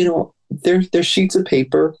there's sheets of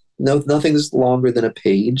paper. No, nothing's longer than a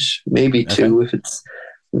page, maybe two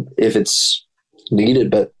if it's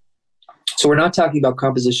needed. But so we're not talking about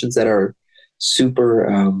compositions that are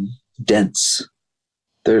super dense.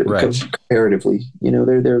 They're comparatively,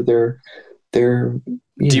 they're.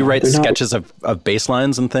 Do you write sketches of bass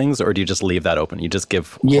lines and things, or do you just leave that open? You just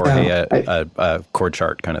give Jorge a chord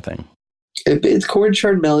chart kind of thing? It's chord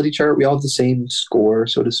chart, melody chart. We all have the same score,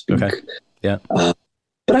 so to speak. Okay. Yeah.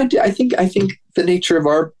 But I think the nature of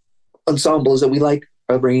our ensemble is that we like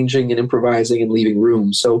arranging and improvising and leaving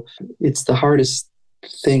room. So it's the hardest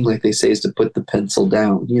thing, like they say, is to put the pencil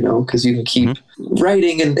down, because you can keep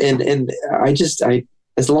writing and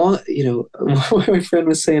as long, what my friend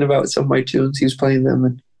was saying about some of my tunes, he was playing them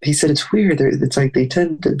and he said, it's weird. It's like they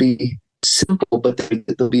tend to be simple, but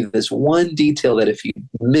there'll be this one detail that if you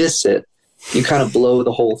miss it, you kind of blow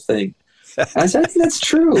the whole thing. I said, that's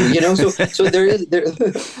true, So there's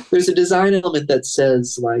a design element that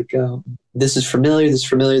says like this is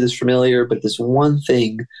familiar, but this one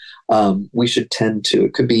thing we should tend to.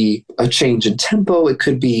 It could be a change in tempo. It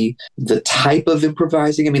could be the type of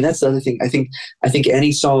improvising. I mean, that's the other thing. I think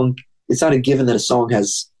any song. It's not a given that a song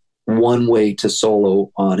has one way to solo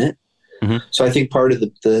on it. Mm-hmm. So I think part of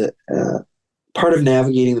the part of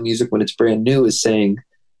navigating the music when it's brand new is saying,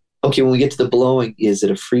 okay, when we get to the blowing, is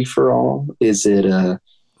it a free-for-all? Is it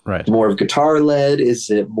more of guitar-led?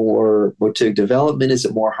 Is it more motive development? Is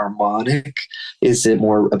it more harmonic? Is it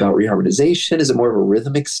more about reharmonization? Is it more of a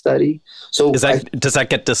rhythmic study? So does that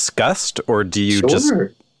get discussed, or do you just...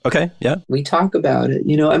 Okay, yeah. We talk about it.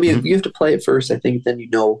 You have to play it first, I think, then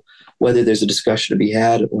whether there's a discussion to be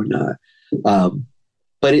had or not.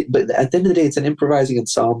 But at the end of the day, it's an improvising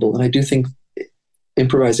ensemble, and I do think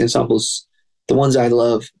improvising ensembles, the ones I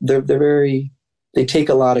love, they take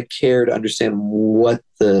a lot of care to understand what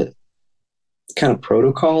the kind of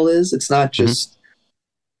protocol is. It's not just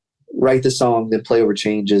write the song, then play over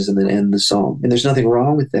changes, and then end the song. And there's nothing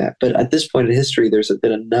wrong with that. But at this point in history, there's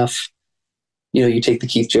been enough. You take the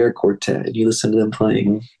Keith Jarrett Quartet and you listen to them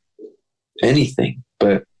playing anything,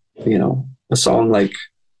 but a song like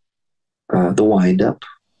The Wind Up,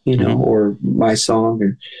 or My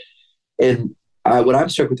Song, what I'm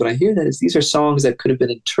struck with when I hear that is these are songs that could have been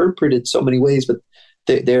interpreted so many ways, but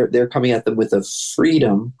they're coming at them with a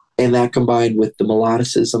freedom, and that combined with the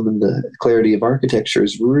melodicism and the clarity of architecture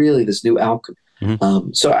is really this new alchemy.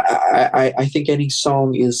 Mm-hmm. So I think any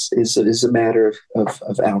song is a matter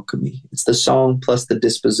of alchemy. It's the song plus the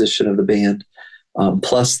disposition of the band,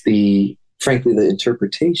 plus frankly the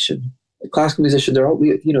interpretation. Classical musicians are all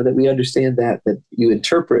that we understand that you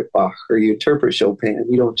interpret Bach or you interpret Chopin.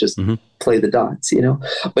 You don't just play the dots,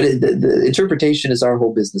 But the interpretation is our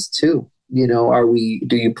whole business too. Do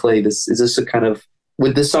you play this? Is this a kind of,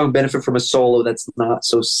 would this song benefit from a solo that's not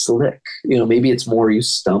so slick? Maybe it's more you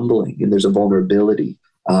stumbling and there's a vulnerability.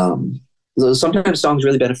 Sometimes songs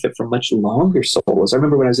really benefit from much longer solos. I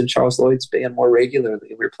remember when I was in Charles Lloyd's band more regularly,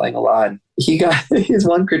 we were playing a lot. He got his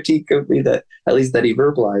one critique of me that he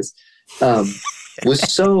verbalized. Was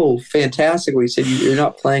so fantastic where he said, you're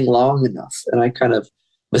not playing long enough. And I kind of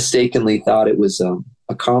mistakenly thought it was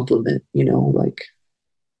a compliment, no,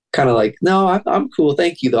 I'm cool.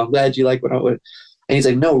 Thank you though. I'm glad you like what I would. And he's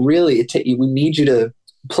like, no, really, we need you to,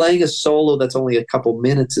 playing a solo that's only a couple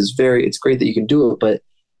minutes it's great that you can do it, but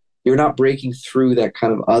you're not breaking through that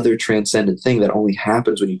kind of other transcendent thing that only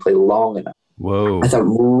happens when you play long enough. Whoa. I thought,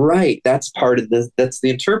 right, that's part of that's the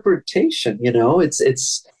interpretation, it's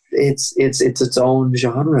its own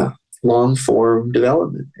genre, long form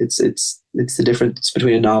development. It's the difference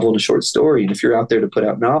between a novel and a short story. And if you're out there to put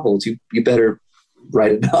out novels, you better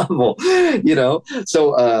write a novel,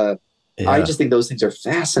 So I just think those things are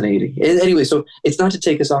fascinating. And anyway, so it's not to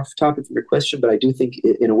take us off topic from your question, but I do think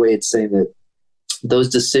in a way it's saying that those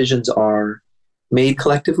decisions are made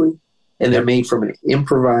collectively, and they're made from an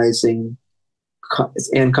improvising,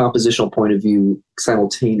 and compositional point of view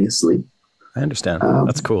simultaneously. I understand.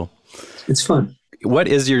 That's cool. It's fun. What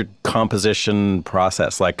is your composition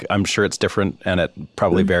process? Like, I'm sure it's different and it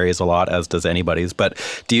probably varies a lot, as does anybody's, but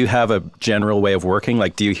do you have a general way of working?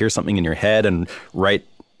 Like, do you hear something in your head and write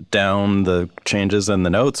down the changes and the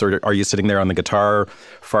notes, or are you sitting there on the guitar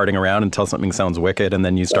farting around until something sounds wicked and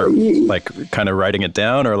then you start like kind of writing it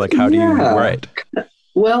down, or like how do you write?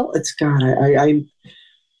 Well, it's God,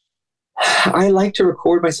 I like to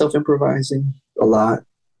record myself improvising a lot,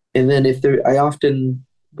 and then I often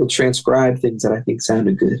will transcribe things that I think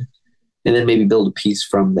sounded good, and then maybe build a piece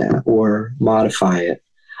from that or modify it.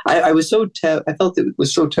 I felt it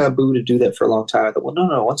was so taboo to do that for a long time. I thought, well,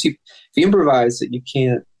 no. If you improvise it, you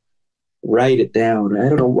can't write it down. I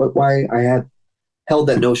don't know why I had held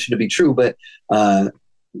that notion to be true, but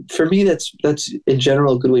for me, that's in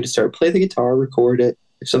general a good way to start. Play the guitar, record it.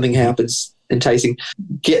 If something happens enticing,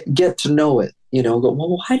 get to know it. Go,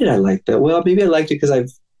 well, why did I like that? Well, maybe I liked it because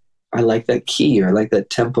I like that key, or I like that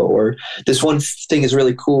tempo, or this one thing is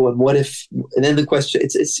really cool. And what if? And then the question,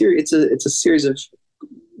 it's a series of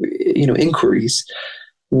inquiries.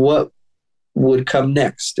 What would come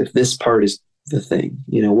next if this part is the thing?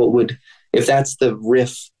 If that's the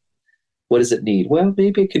riff, what does it need? Well,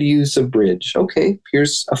 maybe it could use a bridge. Okay,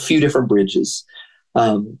 here's a few different bridges.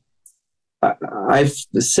 I've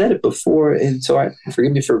said it before, and so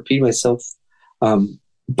forgive me for repeating myself.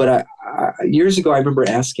 But years ago, I remember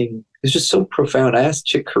asking, it was just so profound. I asked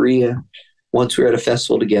Chick Corea once. We were at a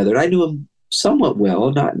festival together, and I knew him somewhat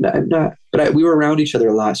well, but we were around each other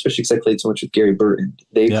a lot, especially because I played so much with Gary Burton.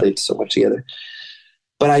 They played so much together.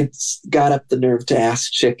 But I got up the nerve to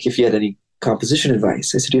ask Chick if he had any composition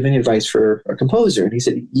advice. I said, do you have any advice for a composer? And he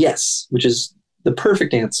said, yes, which is the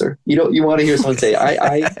perfect answer. You want to hear someone say,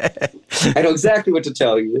 I know exactly what to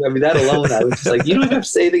tell you. I mean, that alone, I was just like, you don't even have to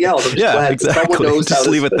say anything else. I'm just glad exactly. Someone knows just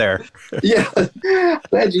leave it there. Yeah.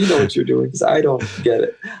 Glad you know what you're doing, because I don't get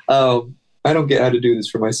it. I don't get how to do this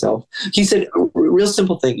for myself. He said, a real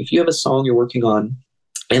simple thing. If you have a song you're working on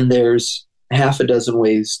and there's half a dozen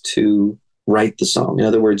ways to write the song. In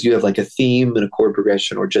other words, you have like a theme and a chord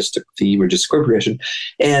progression, or just a theme or just a chord progression.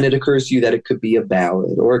 And it occurs to you that it could be a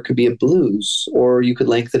ballad, or it could be a blues, or you could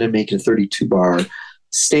lengthen and make it a 32-bar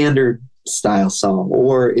standard style song,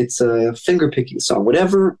 or it's a finger picking song,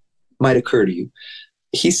 whatever might occur to you.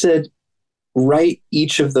 He said, write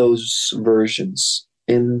each of those versions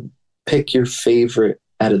and pick your favorite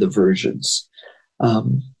out of the versions.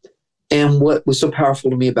 And what was so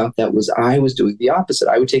powerful to me about that was I was doing the opposite.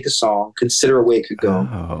 I would take a song, consider a way it could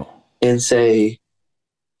go, and say,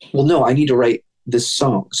 well, no, I need to write this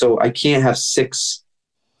song. So I can't have 6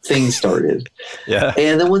 things started. Yeah.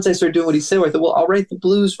 And then once I started doing what he said, I thought, well, I'll write the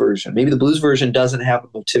blues version. Maybe the blues version doesn't have a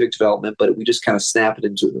motivic development, but we just kind of snap it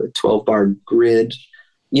into a 12-bar grid.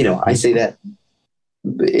 I say that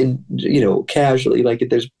casually, like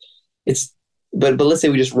but let's say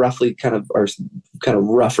we just roughly kind of are kind of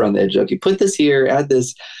rough around the edge. Okay, put this here, add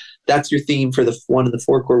this. That's your theme for the 1 and the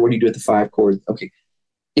 4 chord. What do you do at the 5 chord? Okay.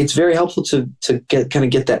 It's very helpful to get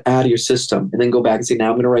that out of your system, and then go back and say, now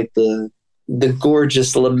I'm going to write the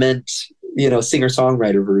gorgeous lament,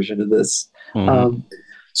 singer-songwriter version of this. Mm-hmm.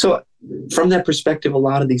 So from that perspective, a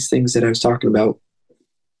lot of these things that I was talking about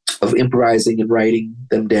of improvising and writing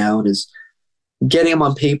them down is getting them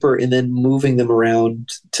on paper and then moving them around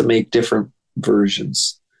to make different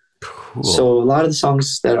versions. Cool. So a lot of the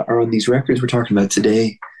songs that are on these records we're talking about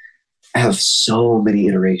today have so many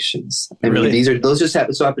iterations. I mean, those just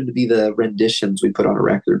happen to be the renditions we put on a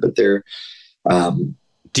record, but they're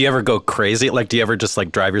do you ever go crazy? Like, do you ever just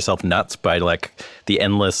like drive yourself nuts by like the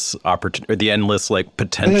endless opportunity, or the endless like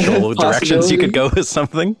potential directions you could go with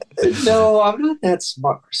something? No, I'm not that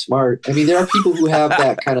smart. I mean, there are people who have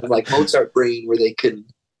that kind of like Mozart brain where they can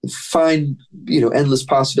find, endless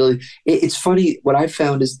possibility. It's funny. What I've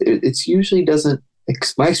found is it's usually doesn't,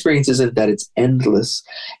 my experience isn't that it's endless.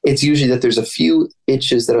 It's usually that there's a few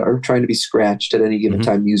itches that are trying to be scratched at any given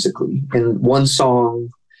time musically. And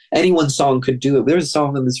any one song could do it. There's a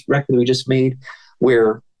song on this record that we just made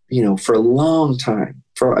where, for a long time,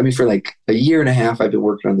 for like a year and a half, I've been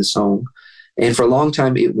working on this song. And for a long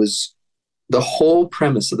time, it was, the whole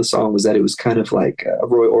premise of the song was that it was kind of like a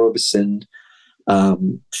Roy Orbison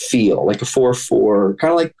feel, like a 4/4,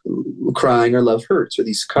 kind of like Crying or Love Hurts, or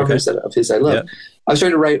these covers of his I love. Yeah. I was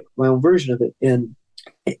trying to write my own version of it. And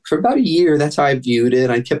for about a year, that's how I viewed it.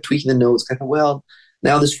 I kept tweaking the notes. I thought, well,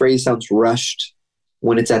 now this phrase sounds rushed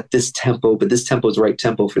when it's at this tempo, but this tempo is the right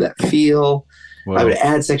tempo for that feel. Whoa. I would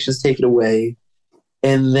add sections, take it away.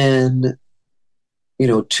 And then,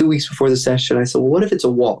 2 weeks before the session, I said, well, what if it's a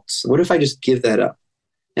waltz? What if I just give that up?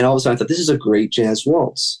 And all of a sudden I thought, this is a great jazz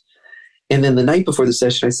waltz. And then the night before the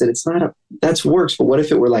session, I said, that's works, but what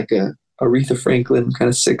if it were like a Aretha Franklin kind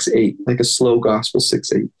of 6/8, like a slow gospel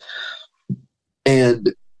 6/8?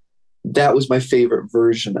 And that was my favorite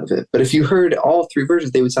version of it. But if you heard all three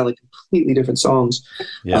versions, they would sound like completely different songs.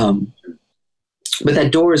 Yeah. But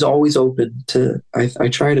that door is always open to, I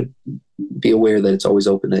try to be aware that it's always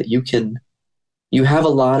open, that you have a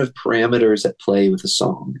lot of parameters at play with a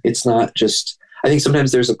song. It's not just, I think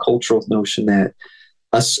sometimes there's a cultural notion that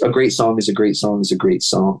a great song is a great song is a great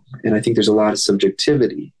song. And I think there's a lot of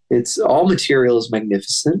subjectivity. It's all material is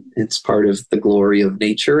magnificent. It's part of the glory of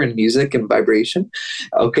nature and music and vibration.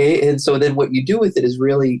 Okay. And so then what you do with it is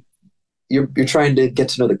really, you're trying to get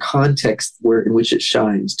to know the context in which it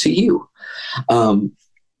shines to you.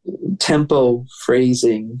 Tempo,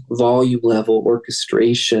 phrasing, volume level,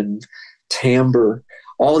 orchestration, timbre,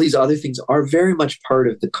 all these other things are very much part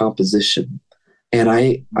of the composition. And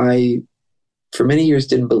I for many years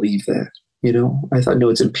didn't believe that. I thought, no,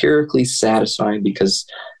 it's empirically satisfying because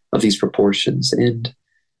of these proportions. And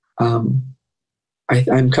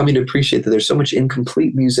I'm coming to appreciate that there's so much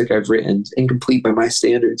incomplete music I've written, incomplete by my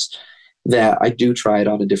standards, that I do try it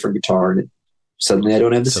on a different guitar, and suddenly I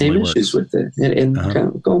don't have the same issues with it. And kind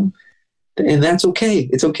of go, and that's okay.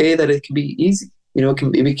 It's okay that it can be easy.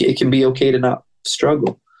 It can be okay to not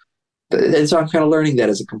struggle. And so I'm kind of learning that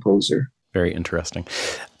as a composer. Very interesting.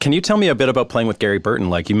 Can you tell me a bit about playing with Gary Burton?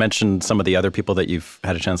 Like, you mentioned some of the other people that you've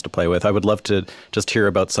had a chance to play with. I would love to just hear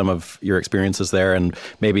about some of your experiences there, and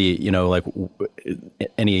maybe, like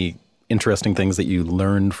any interesting things that you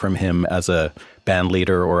learned from him as a band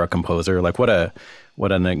leader or a composer. Like, what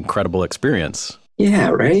an incredible experience.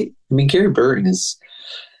 Yeah, right? I mean, Gary Burton is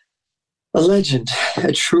a legend,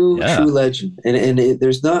 a true legend. And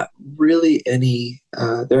there's not really any,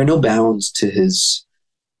 there are no bounds to his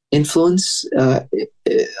influence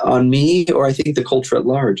on me, or I think the culture at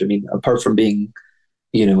large. I mean, apart from being,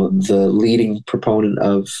 the leading proponent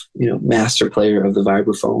of, master player of the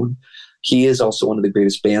vibraphone, he is also one of the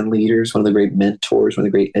greatest band leaders, one of the great mentors, one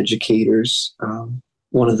of the great educators,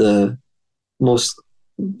 one of the most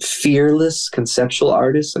fearless conceptual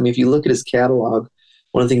artists. I mean, if you look at his catalog,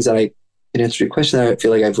 one of the things that in answer to your question, that I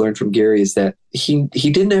feel like I've learned from Gary is that he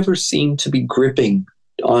didn't ever seem to be gripping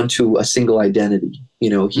onto a single identity.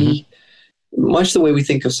 He, much the way we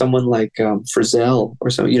think of someone like Frizzell or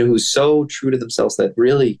someone, who's so true to themselves that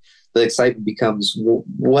really the excitement becomes,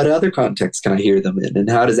 what other context can I hear them in, and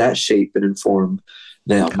how does that shape and inform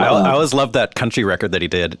them? I always loved that country record that he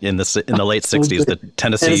did in the late '60s, the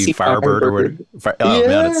Tennessee Firebird or whatever. Oh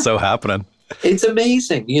man, it's so happening. It's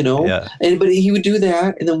amazing, Yeah. But he would do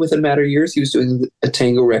that, and then within a matter of years, he was doing a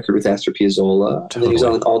tango record with Astor Piazzolla, and then he was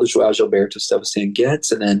on all the Joao Gilberto stuff with Stan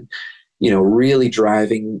Getz, and then really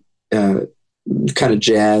driving kind of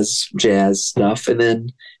jazz stuff, and then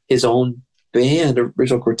his own band,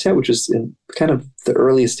 original quartet, which was in kind of the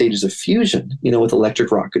earliest stages of fusion, with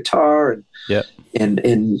electric rock guitar, and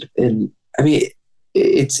I mean,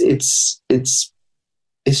 it's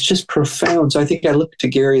just profound. So I think I look to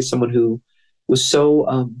Gary as someone who was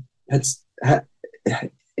so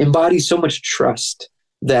embodies so much trust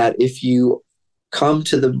that if you come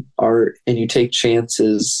to the art and you take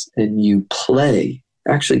chances and you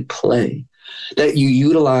actually play, that you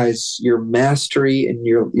utilize your mastery and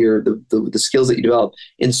the skills that you develop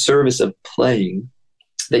in service of playing,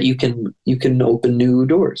 that you can open new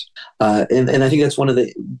doors. And I think that's one of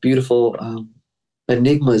the beautiful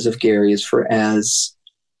enigmas of Gary, is for as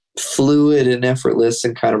fluid and effortless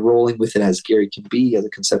and kind of rolling with it as Gary can be as a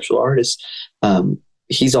conceptual artist,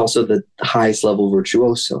 he's also the highest level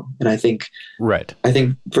virtuoso. And I think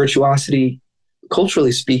virtuosity,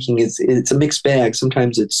 culturally speaking, it's a mixed bag.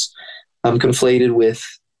 Sometimes it's conflated with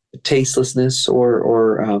tastelessness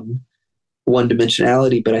or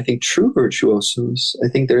one-dimensionality. But I think true virtuosos, I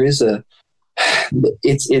think there is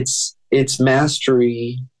it's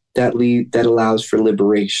mastery that allows for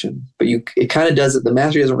liberation. But it kind of does it. The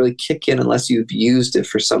mastery doesn't really kick in unless you've used it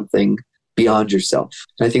for something beyond yourself.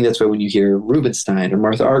 And I think that's why when you hear Rubinstein or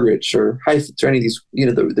Martha Argerich or Heifetz or any of these,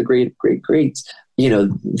 the great greats,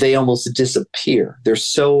 they almost disappear. They're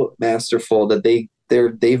so masterful that they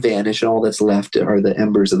vanish, and all that's left are the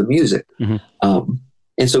embers of the music. Mm-hmm.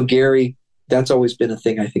 And so Gary, that's always been a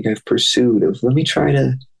thing I think I've pursued, of let me try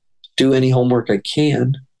to do any homework I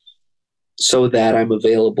can so that I'm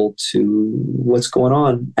available to what's going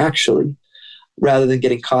on actually, rather than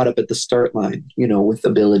getting caught up at the start line, with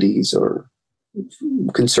abilities or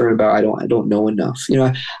concern about I don't know enough.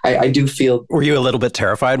 I do feel. Were you a little bit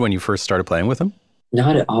terrified when you first started playing with him?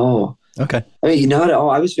 Not at all. Okay. I mean, not at all.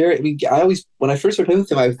 I was very, I mean, I always, when I first started playing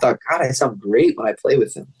with him, I thought, God, I sound great when I play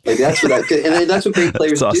with him. Like that's what and then that's what great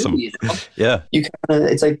players awesome. do, you know? Yeah. You kind of,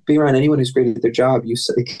 it's like being around anyone who's great at their job.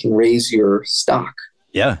 It can raise your stock.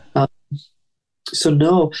 Yeah. So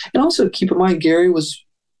no, and also keep in mind, Gary was,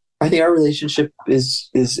 I think our relationship is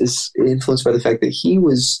influenced by the fact that he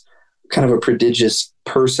was kind of a prodigious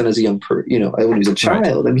person as a young when he was a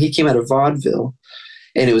child. Right. I mean, he came out of vaudeville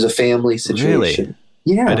and it was a family situation. Really?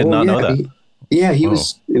 Yeah. I did not know that. I mean, yeah, it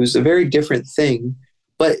was a very different thing.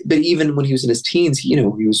 But even when he was in his teens, he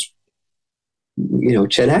was,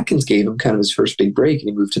 Chet Atkins gave him kind of his first big break and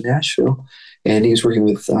he moved to Nashville and he was working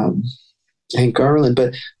with Hank Garland.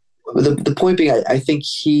 But the point being, I think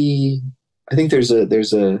there's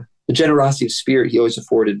a generosity of spirit he always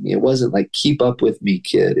afforded me. It wasn't like, keep up with me,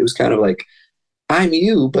 kid. It was kind of like, I'm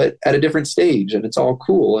you, but at a different stage, and it's all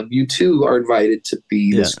cool. And you too are invited to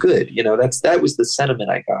be this good. That was the sentiment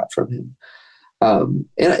I got from him.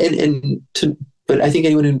 But I think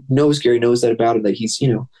anyone who knows Gary knows that about him, that he's,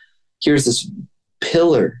 here's this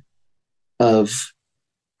pillar of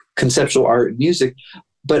conceptual art and music,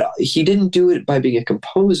 but he didn't do it by being a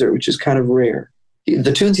composer, which is kind of rare.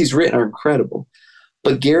 The tunes he's written are incredible,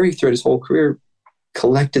 but Gary throughout his whole career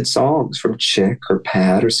collected songs from Chick or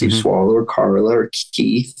Pat or Steve Swallow or Carla or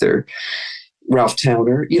Keith or Ralph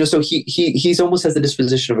Towner, so he's almost has the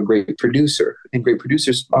disposition of a great producer, and great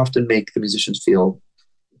producers often make the musicians feel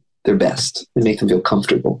their best and make them feel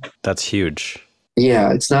comfortable. That's huge.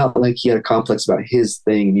 Yeah. It's not like he had a complex about his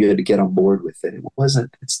thing and you had to get on board with it. It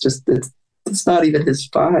wasn't, it's not even his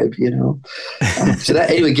vibe, so that,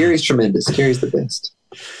 anyway, Gary's tremendous. Gary's the best.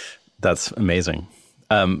 That's amazing.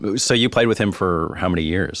 So you played with him for how many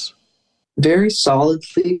years? Very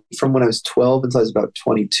solidly from when I was 12 until I was about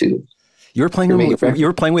 22. You were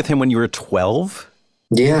playing with him when you were 12?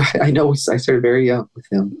 Yeah, I know. I started very young with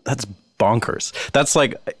him. That's bonkers. That's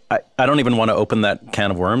like, I don't even want to open that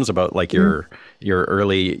can of worms about like your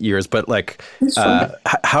early years, but like,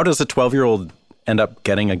 how does a 12-year-old end up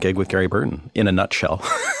getting a gig with Gary Burton in a nutshell?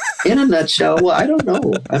 In a nutshell, well, I don't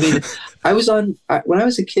know. I mean, when I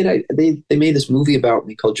was a kid, they made this movie about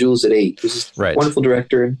me called Jules At Eight. It was this wonderful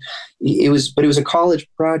director, and it was a college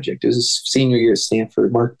project. It was a senior year at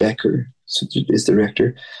Stanford. Mark Becker is the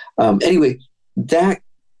director. Anyway,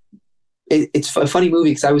 it's a funny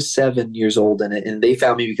movie because I was 7 years old in it, and they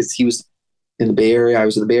found me because he was in the Bay Area. I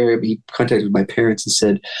was in the Bay Area, but he contacted my parents and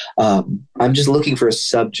said, I'm just looking for a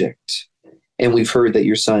subject. And we've heard that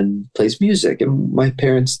your son plays music. And my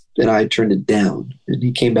parents and I turned it down. And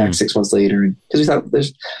he came back 6 months later. And because we thought,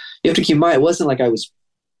 you have to keep in mind, it wasn't like I was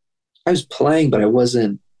playing, but I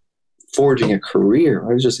wasn't forging a career.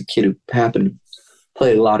 I was just a kid who happened to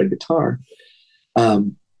play a lot of guitar.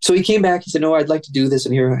 So he came back and said, no, I'd like to do this.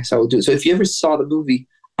 And here's how we'll do it. So if you ever saw the movie,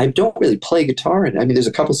 I don't really play guitar. And I mean, there's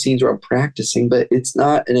a couple scenes where I'm practicing, but it's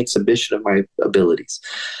not an exhibition of my abilities.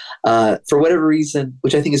 For whatever reason,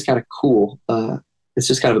 which I think is kind of cool. It's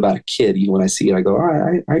just kind of about a kid. When I see it, I go, all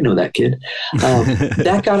right, I know that kid.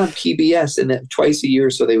 That got on PBS, and that twice a year or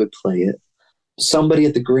so they would play it. Somebody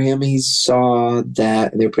at the Grammys saw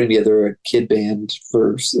that, and they were putting together a kid band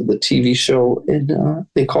for the TV show, and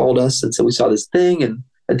they called us and said, we saw this thing. And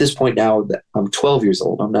at this point now, I'm 12 years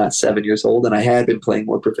old. I'm not 7 years old, and I had been playing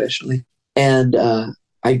more professionally. And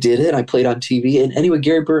I did it. I played on TV. And anyway,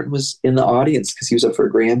 Gary Burton was in the audience because he was up for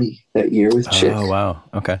a Grammy that year with Chick. Oh, wow.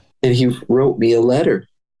 Okay. And he wrote me a letter,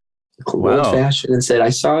 old-fashioned, and said,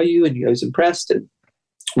 I saw you and I was impressed. And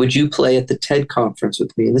would you play at the TED conference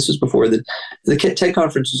with me? And this was before the TED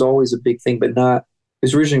conference was always a big thing, but not. It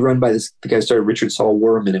was originally run by the guy who started, Richard Saul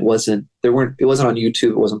Wurman. It wasn't on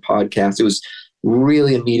YouTube. It wasn't podcast. It was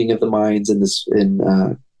really a meeting of the minds in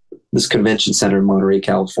this convention center in Monterey,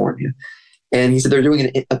 California. And he said they're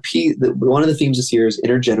doing one of the themes this year is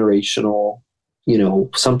intergenerational,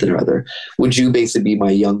 something or other. Would you basically be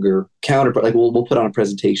my younger counterpart? Like, we'll put on a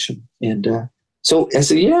presentation. And so I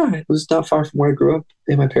said, yeah, it was not far from where I grew up.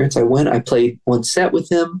 And my parents, I played one set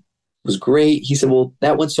with him. It was great. He said, well,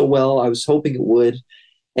 that went so well. I was hoping it would.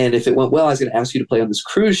 And if it went well, I was going to ask you to play on this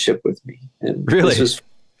cruise ship with me. And really?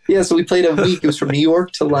 So we played a week. It was from New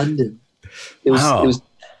York to London. It was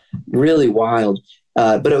really wild.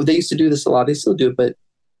 But they used to do this a lot. They still do it, but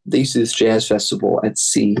they used to do this jazz festival at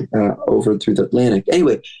sea over through the Atlantic.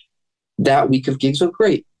 Anyway, that week of gigs went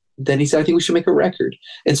great. Then he said, I think we should make a record.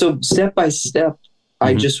 And so step by step,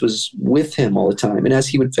 I just was with him all the time. And as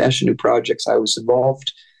he would fashion new projects, I was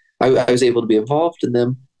involved. I was able to be involved in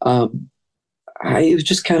them. I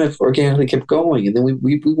just kind of organically kept going. And then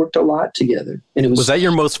we worked a lot together. And was that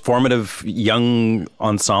your most formative young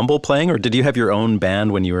ensemble playing, or did you have your own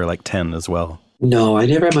band when you were like 10 as well? No, I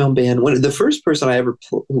never had my own band. When the first person I ever,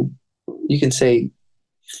 you can say,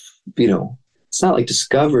 it's not like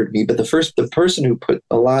discovered me, but the person who put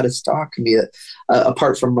a lot of stock in me,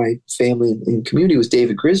 apart from my family and community, was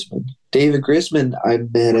David Grisman. David Grisman, I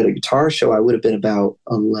met at a guitar show. I would have been about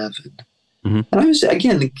 11. And I was,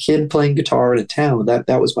 again, the kid playing guitar in a town. That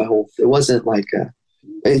was my whole, it wasn't like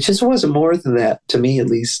it just wasn't more than that, to me at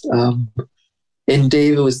least. And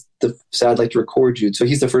David was so I'd like to record you. So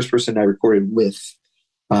he's the first person I recorded with,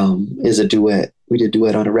 is a duet. We did a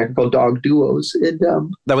duet on a record called Dog Duos. And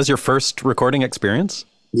that was your first recording experience?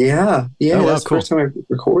 Yeah. Oh, wow, that's cool. the first time I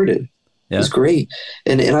recorded. Yeah. It was great.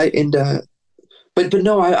 But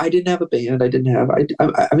no, I didn't have a band. I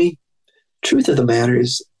mean, truth of the matter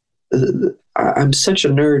is, I'm such a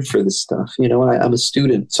nerd for this stuff, and I'm a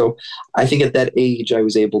student. So I think at that age I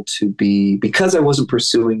was able to because I wasn't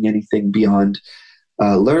pursuing anything beyond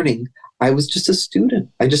learning, I was just a student.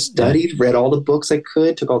 I just studied, read all the books I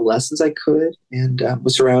could, took all the lessons I could, and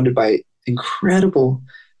was surrounded by incredible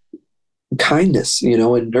kindness,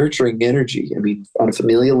 and nurturing energy. I mean, on a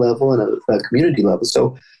familial level and a community level.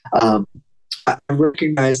 So I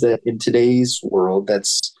recognize that in today's world,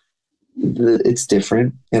 it's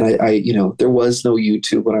different. And I there was no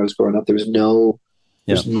YouTube when I was growing up. There's none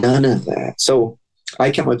of that. So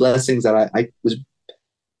I count my blessings that I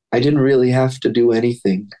didn't really have to do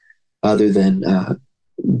anything other than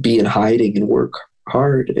be in hiding and work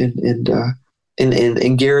hard.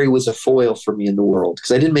 And Gary was a foil for me in the world,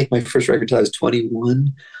 because I didn't make my first record until I was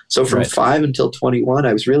 21. So from 5 until 21,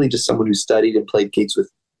 I was really just someone who studied and played gigs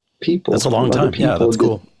with people. That's a long time. Yeah, that's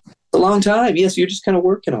cool. A long time. Yes, you're just kind of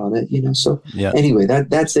working on it, So anyway,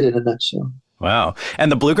 that's it in a nutshell. Wow. And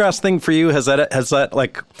the bluegrass thing for you, has that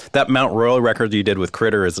like that Mount Royal record you did with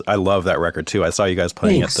Critter I love that record too. I saw you guys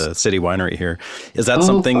playing at the City Winery here. Is that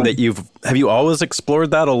something that have you always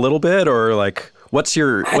explored that a little bit, or like what's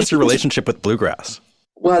your relationship with bluegrass?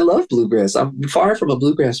 Well, I love bluegrass. I'm far from a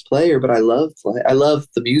bluegrass player, but I love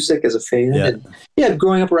the music as a fan. Yeah. And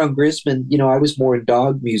growing up around Grisman, I was more in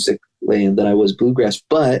dog music land than I was bluegrass.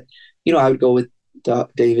 But, I would go with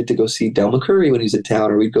David to go see Del McCurry when he's in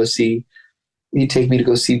town, or he'd take me to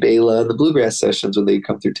go see Bela and the bluegrass sessions when they'd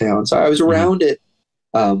come through town. So I was around it,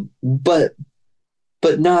 but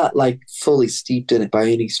not like fully steeped in it by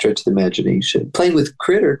any stretch of the imagination. Playing with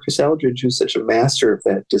Critter, Chris Eldridge, who's such a master of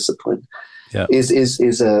that discipline, is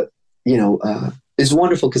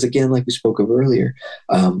wonderful, because again, like we spoke of earlier,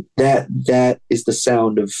 that is the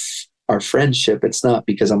sound of our friendship. It's not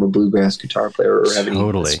because I'm a bluegrass guitar player or have any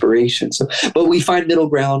inspiration. So, but we find middle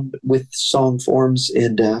ground with song forms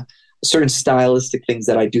and certain stylistic things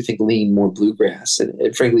that I do think lean more bluegrass.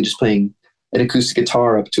 And frankly, just playing an acoustic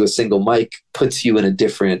guitar up to a single mic puts you in a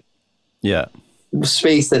different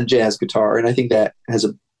space than jazz guitar. And I think that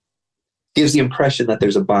gives the impression that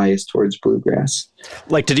there's a bias towards bluegrass.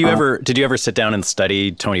 Like, did you ever sit down and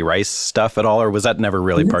study Tony Rice stuff at all, or was that never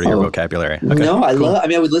really part of your vocabulary? Okay, no, I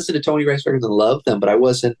would listen to Tony Rice records and love them, but I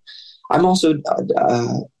wasn't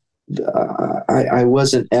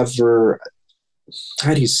ever,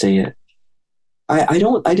 how do you say it?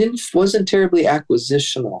 Wasn't terribly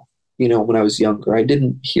acquisitional, when I was younger. I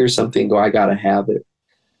didn't hear something, go, I gotta have it,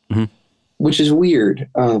 which is weird.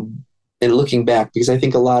 And looking back, because I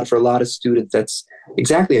think for a lot of students, that's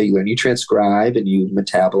exactly how you learn. You transcribe and you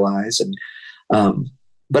metabolize. And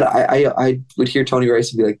but I would hear Tony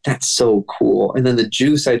Rice and be like, that's so cool. And then the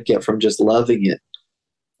juice I'd get from just loving it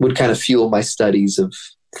would kind of fuel my studies of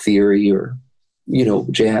theory or,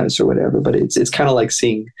 jazz or whatever. But it's kind of like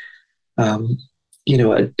seeing, a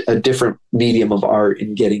different medium of art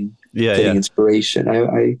and getting inspiration.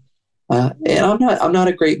 And I'm not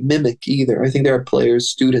a great mimic either. I think there are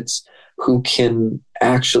students who can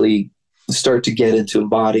actually start to get into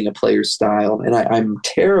embodying a player's style. And I'm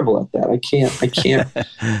terrible at that. I can't,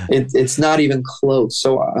 it's not even close.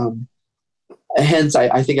 So, hence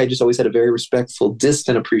I think I just always had a very respectful,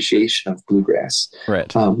 distant appreciation of bluegrass.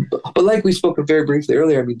 Right. But like we spoke of very briefly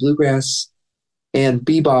earlier, I mean, bluegrass and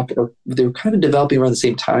bebop, they were kind of developing around the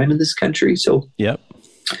same time in this country. So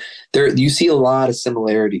you see a lot of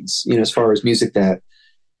similarities, as far as music that,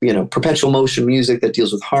 perpetual motion music that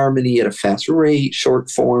deals with harmony at a fast rate, short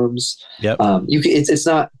forms. It's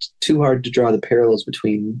not too hard to draw the parallels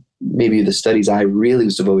between maybe the studies I really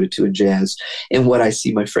was devoted to in jazz and what I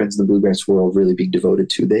see my friends in the bluegrass world really being devoted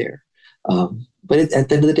to there. But at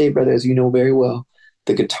the end of the day, brother, as you know very well,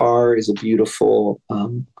 the guitar is a beautiful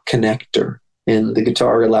connector, and the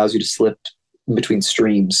guitar allows you to slip in between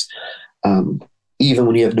streams. Even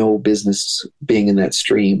when you have no business being in that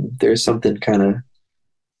stream, there's something kind of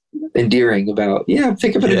endearing about,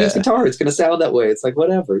 pick up an acoustic guitar. It's going to sound that way. It's like,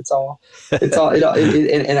 whatever.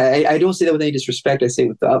 And I don't say that with any disrespect. I say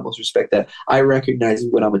with the utmost respect that I recognize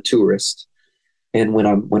when I'm a tourist and when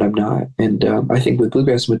I'm not. And I think with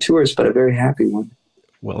bluegrass, I'm a tourist, but a very happy one.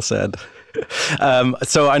 Well said.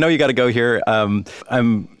 So I know you got to go here. I'm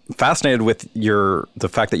fascinated with the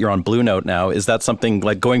fact that you're on Blue Note now. Is that something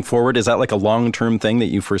like going forward? Is that like a long-term thing that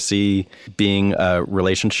you foresee being a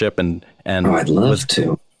relationship? And I'd love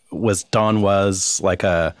to. Was Don like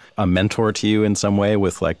a mentor to you in some way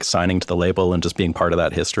with like signing to the label and just being part of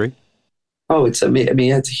that history? Oh, it's a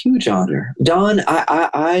huge honor. Don,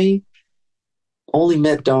 I only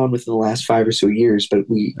met Don within the last 5 or so years, but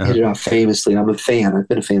we hit it off famously. And I'm a fan. I've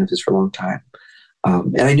been a fan of his for a long time.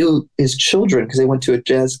 And I knew his children because they went to a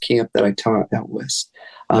jazz camp that I taught out west.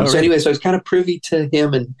 So I was kind of privy to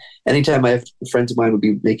him. And anytime friends of mine would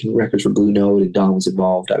be making records for Blue Note and Don was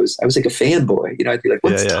involved, I was like a fanboy. I'd be like,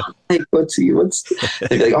 what's Don like? What's he? They'd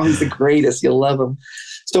be like, oh, he's the greatest. You'll love him.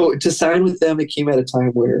 So to sign with them, it came at a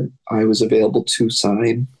time where I was available to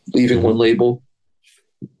sign, leaving one label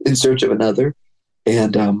in search of another.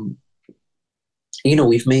 And,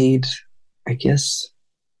 we've made, I guess,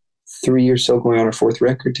 3 or so going on our 4th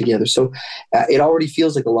record together. So it already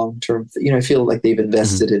feels like a long-term, I feel like they've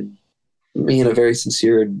invested in me in a very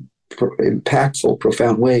sincere and impactful,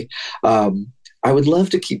 profound way. I would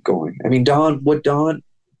love to keep going. I mean, what Don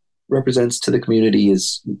represents to the community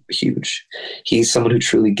is huge. He's someone who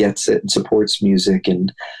truly gets it and supports music.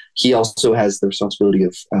 And he also has the responsibility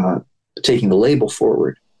of taking the label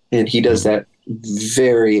forward. And he does that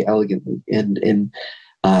very elegantly. And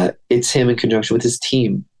it's him in conjunction with his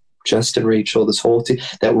team, Justin, Rachel, this whole team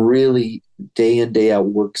that really day in, day out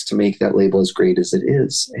works to make that label as great as it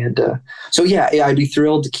is. And I'd be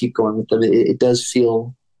thrilled to keep going with them. It does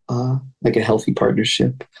feel like a healthy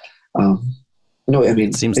partnership.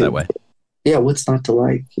 It seems that way. Yeah, what's not to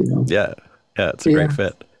like, Yeah, it's a great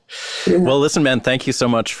fit. Yeah. Well, listen, man, thank you so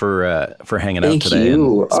much for hanging out today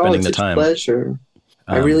and spending the time. It's a pleasure.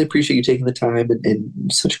 I really appreciate you taking the time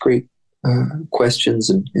and such great questions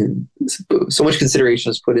and so much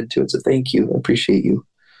consideration is put into it. So thank you. I appreciate you.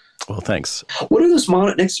 Well, thanks. What are those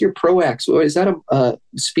next to your Proax? Is that a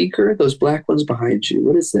speaker? Those black ones behind you?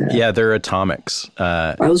 What is that? Yeah, they're Atomics.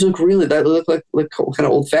 Those look like kind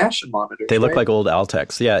of old fashioned monitors. They look like old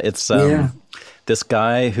Altex. Yeah, it's this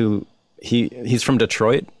guy who he's from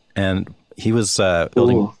Detroit and he was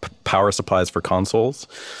building power supplies for consoles,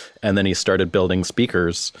 and then he started building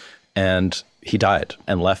speakers, and he died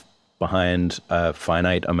and left behind a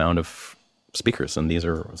finite amount of speakers, and these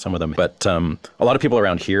are some of them. But a lot of people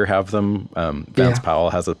around here have them. Vance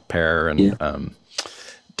Powell has a pair, and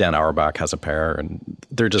Dan Auerbach has a pair, and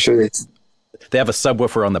they're just they have a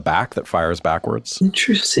subwoofer on the back that fires backwards.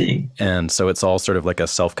 Interesting. And so it's all sort of like a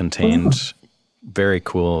self-contained, very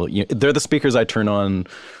cool. They're the speakers I turn on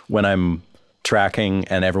when I'm tracking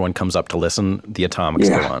and everyone comes up to listen. The Atomics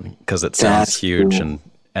go on because it sounds huge and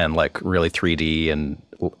like really 3D and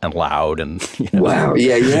loud and Wow.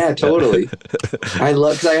 Yeah, totally. I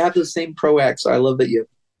love, because I have the same Proax, so I love that you have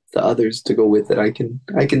the others to go with it. I can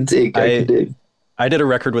dig. I did a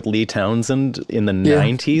record with Lee Townsend in the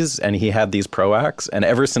 90s, and he had these Proax, and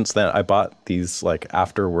ever since then I bought these like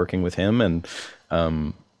after working with him, and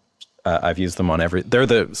I've used them on they're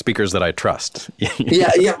the speakers that I trust.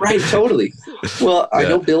 Yeah, right, totally. Well, I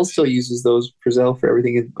know Bill still uses those Frizzell for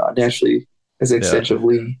everything, and naturally as an extension of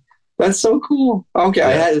Lee. That's so cool. Okay,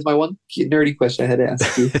 it's my one nerdy question I had to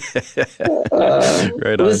ask you.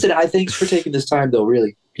 Right on. Listen, thanks for taking this time, though,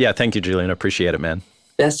 really. Yeah, thank you, Julian. I appreciate it, man.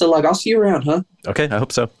 Best of luck. I'll see you around, huh? Okay, I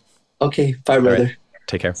hope so. Okay, bye, brother. Right.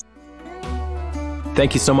 Take care.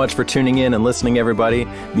 Thank you so much for tuning in and listening, everybody.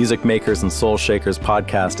 Music Makers and Soul Shakers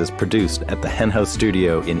podcast is produced at the Hen House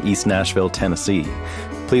Studio in East Nashville, Tennessee.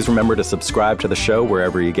 Please remember to subscribe to the show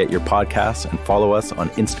wherever you get your podcasts and follow us on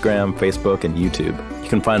Instagram, Facebook, and YouTube. You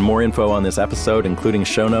can find more info on this episode, including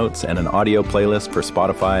show notes and an audio playlist for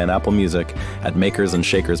Spotify and Apple Music at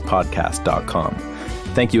makersandshakerspodcast.com.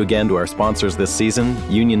 Thank you again to our sponsors this season,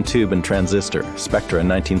 Union Tube and Transistor, Spectra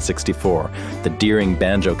 1964, the Deering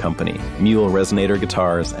Banjo Company, Mule Resonator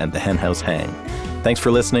Guitars, and the Hen House Hang. Thanks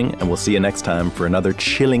for listening, and we'll see you next time for another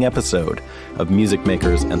chilling episode of Music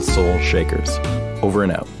Makers and Soul Shakers. Over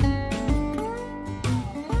and out.